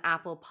review on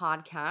Apple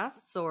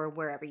Podcasts or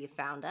wherever you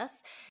found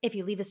us. If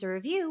you leave us a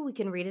review, we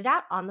can read it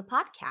out on the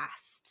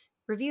podcast.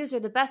 Reviews are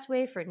the best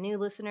way for new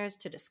listeners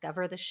to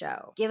discover the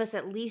show. Give us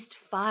at least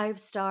 5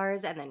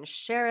 stars and then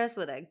share us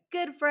with a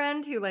good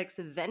friend who likes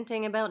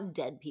venting about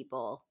dead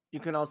people. You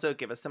can also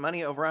give us some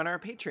money over on our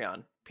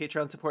Patreon.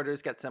 Patreon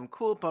supporters get some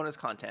cool bonus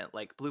content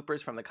like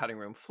bloopers from the cutting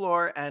room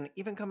floor and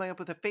even coming up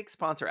with a fake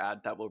sponsor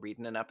ad that we'll read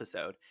in an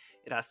episode.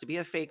 It has to be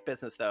a fake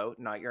business though,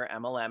 not your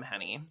MLM,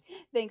 honey.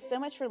 Thanks so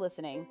much for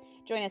listening.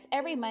 Join us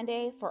every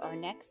Monday for our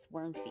next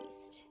Worm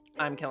Feast.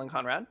 I'm Caelan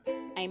Conrad.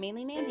 I'm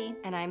mainly Mandy.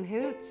 And I'm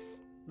Hoots.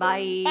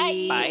 Bye.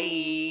 Bye.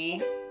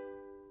 Bye.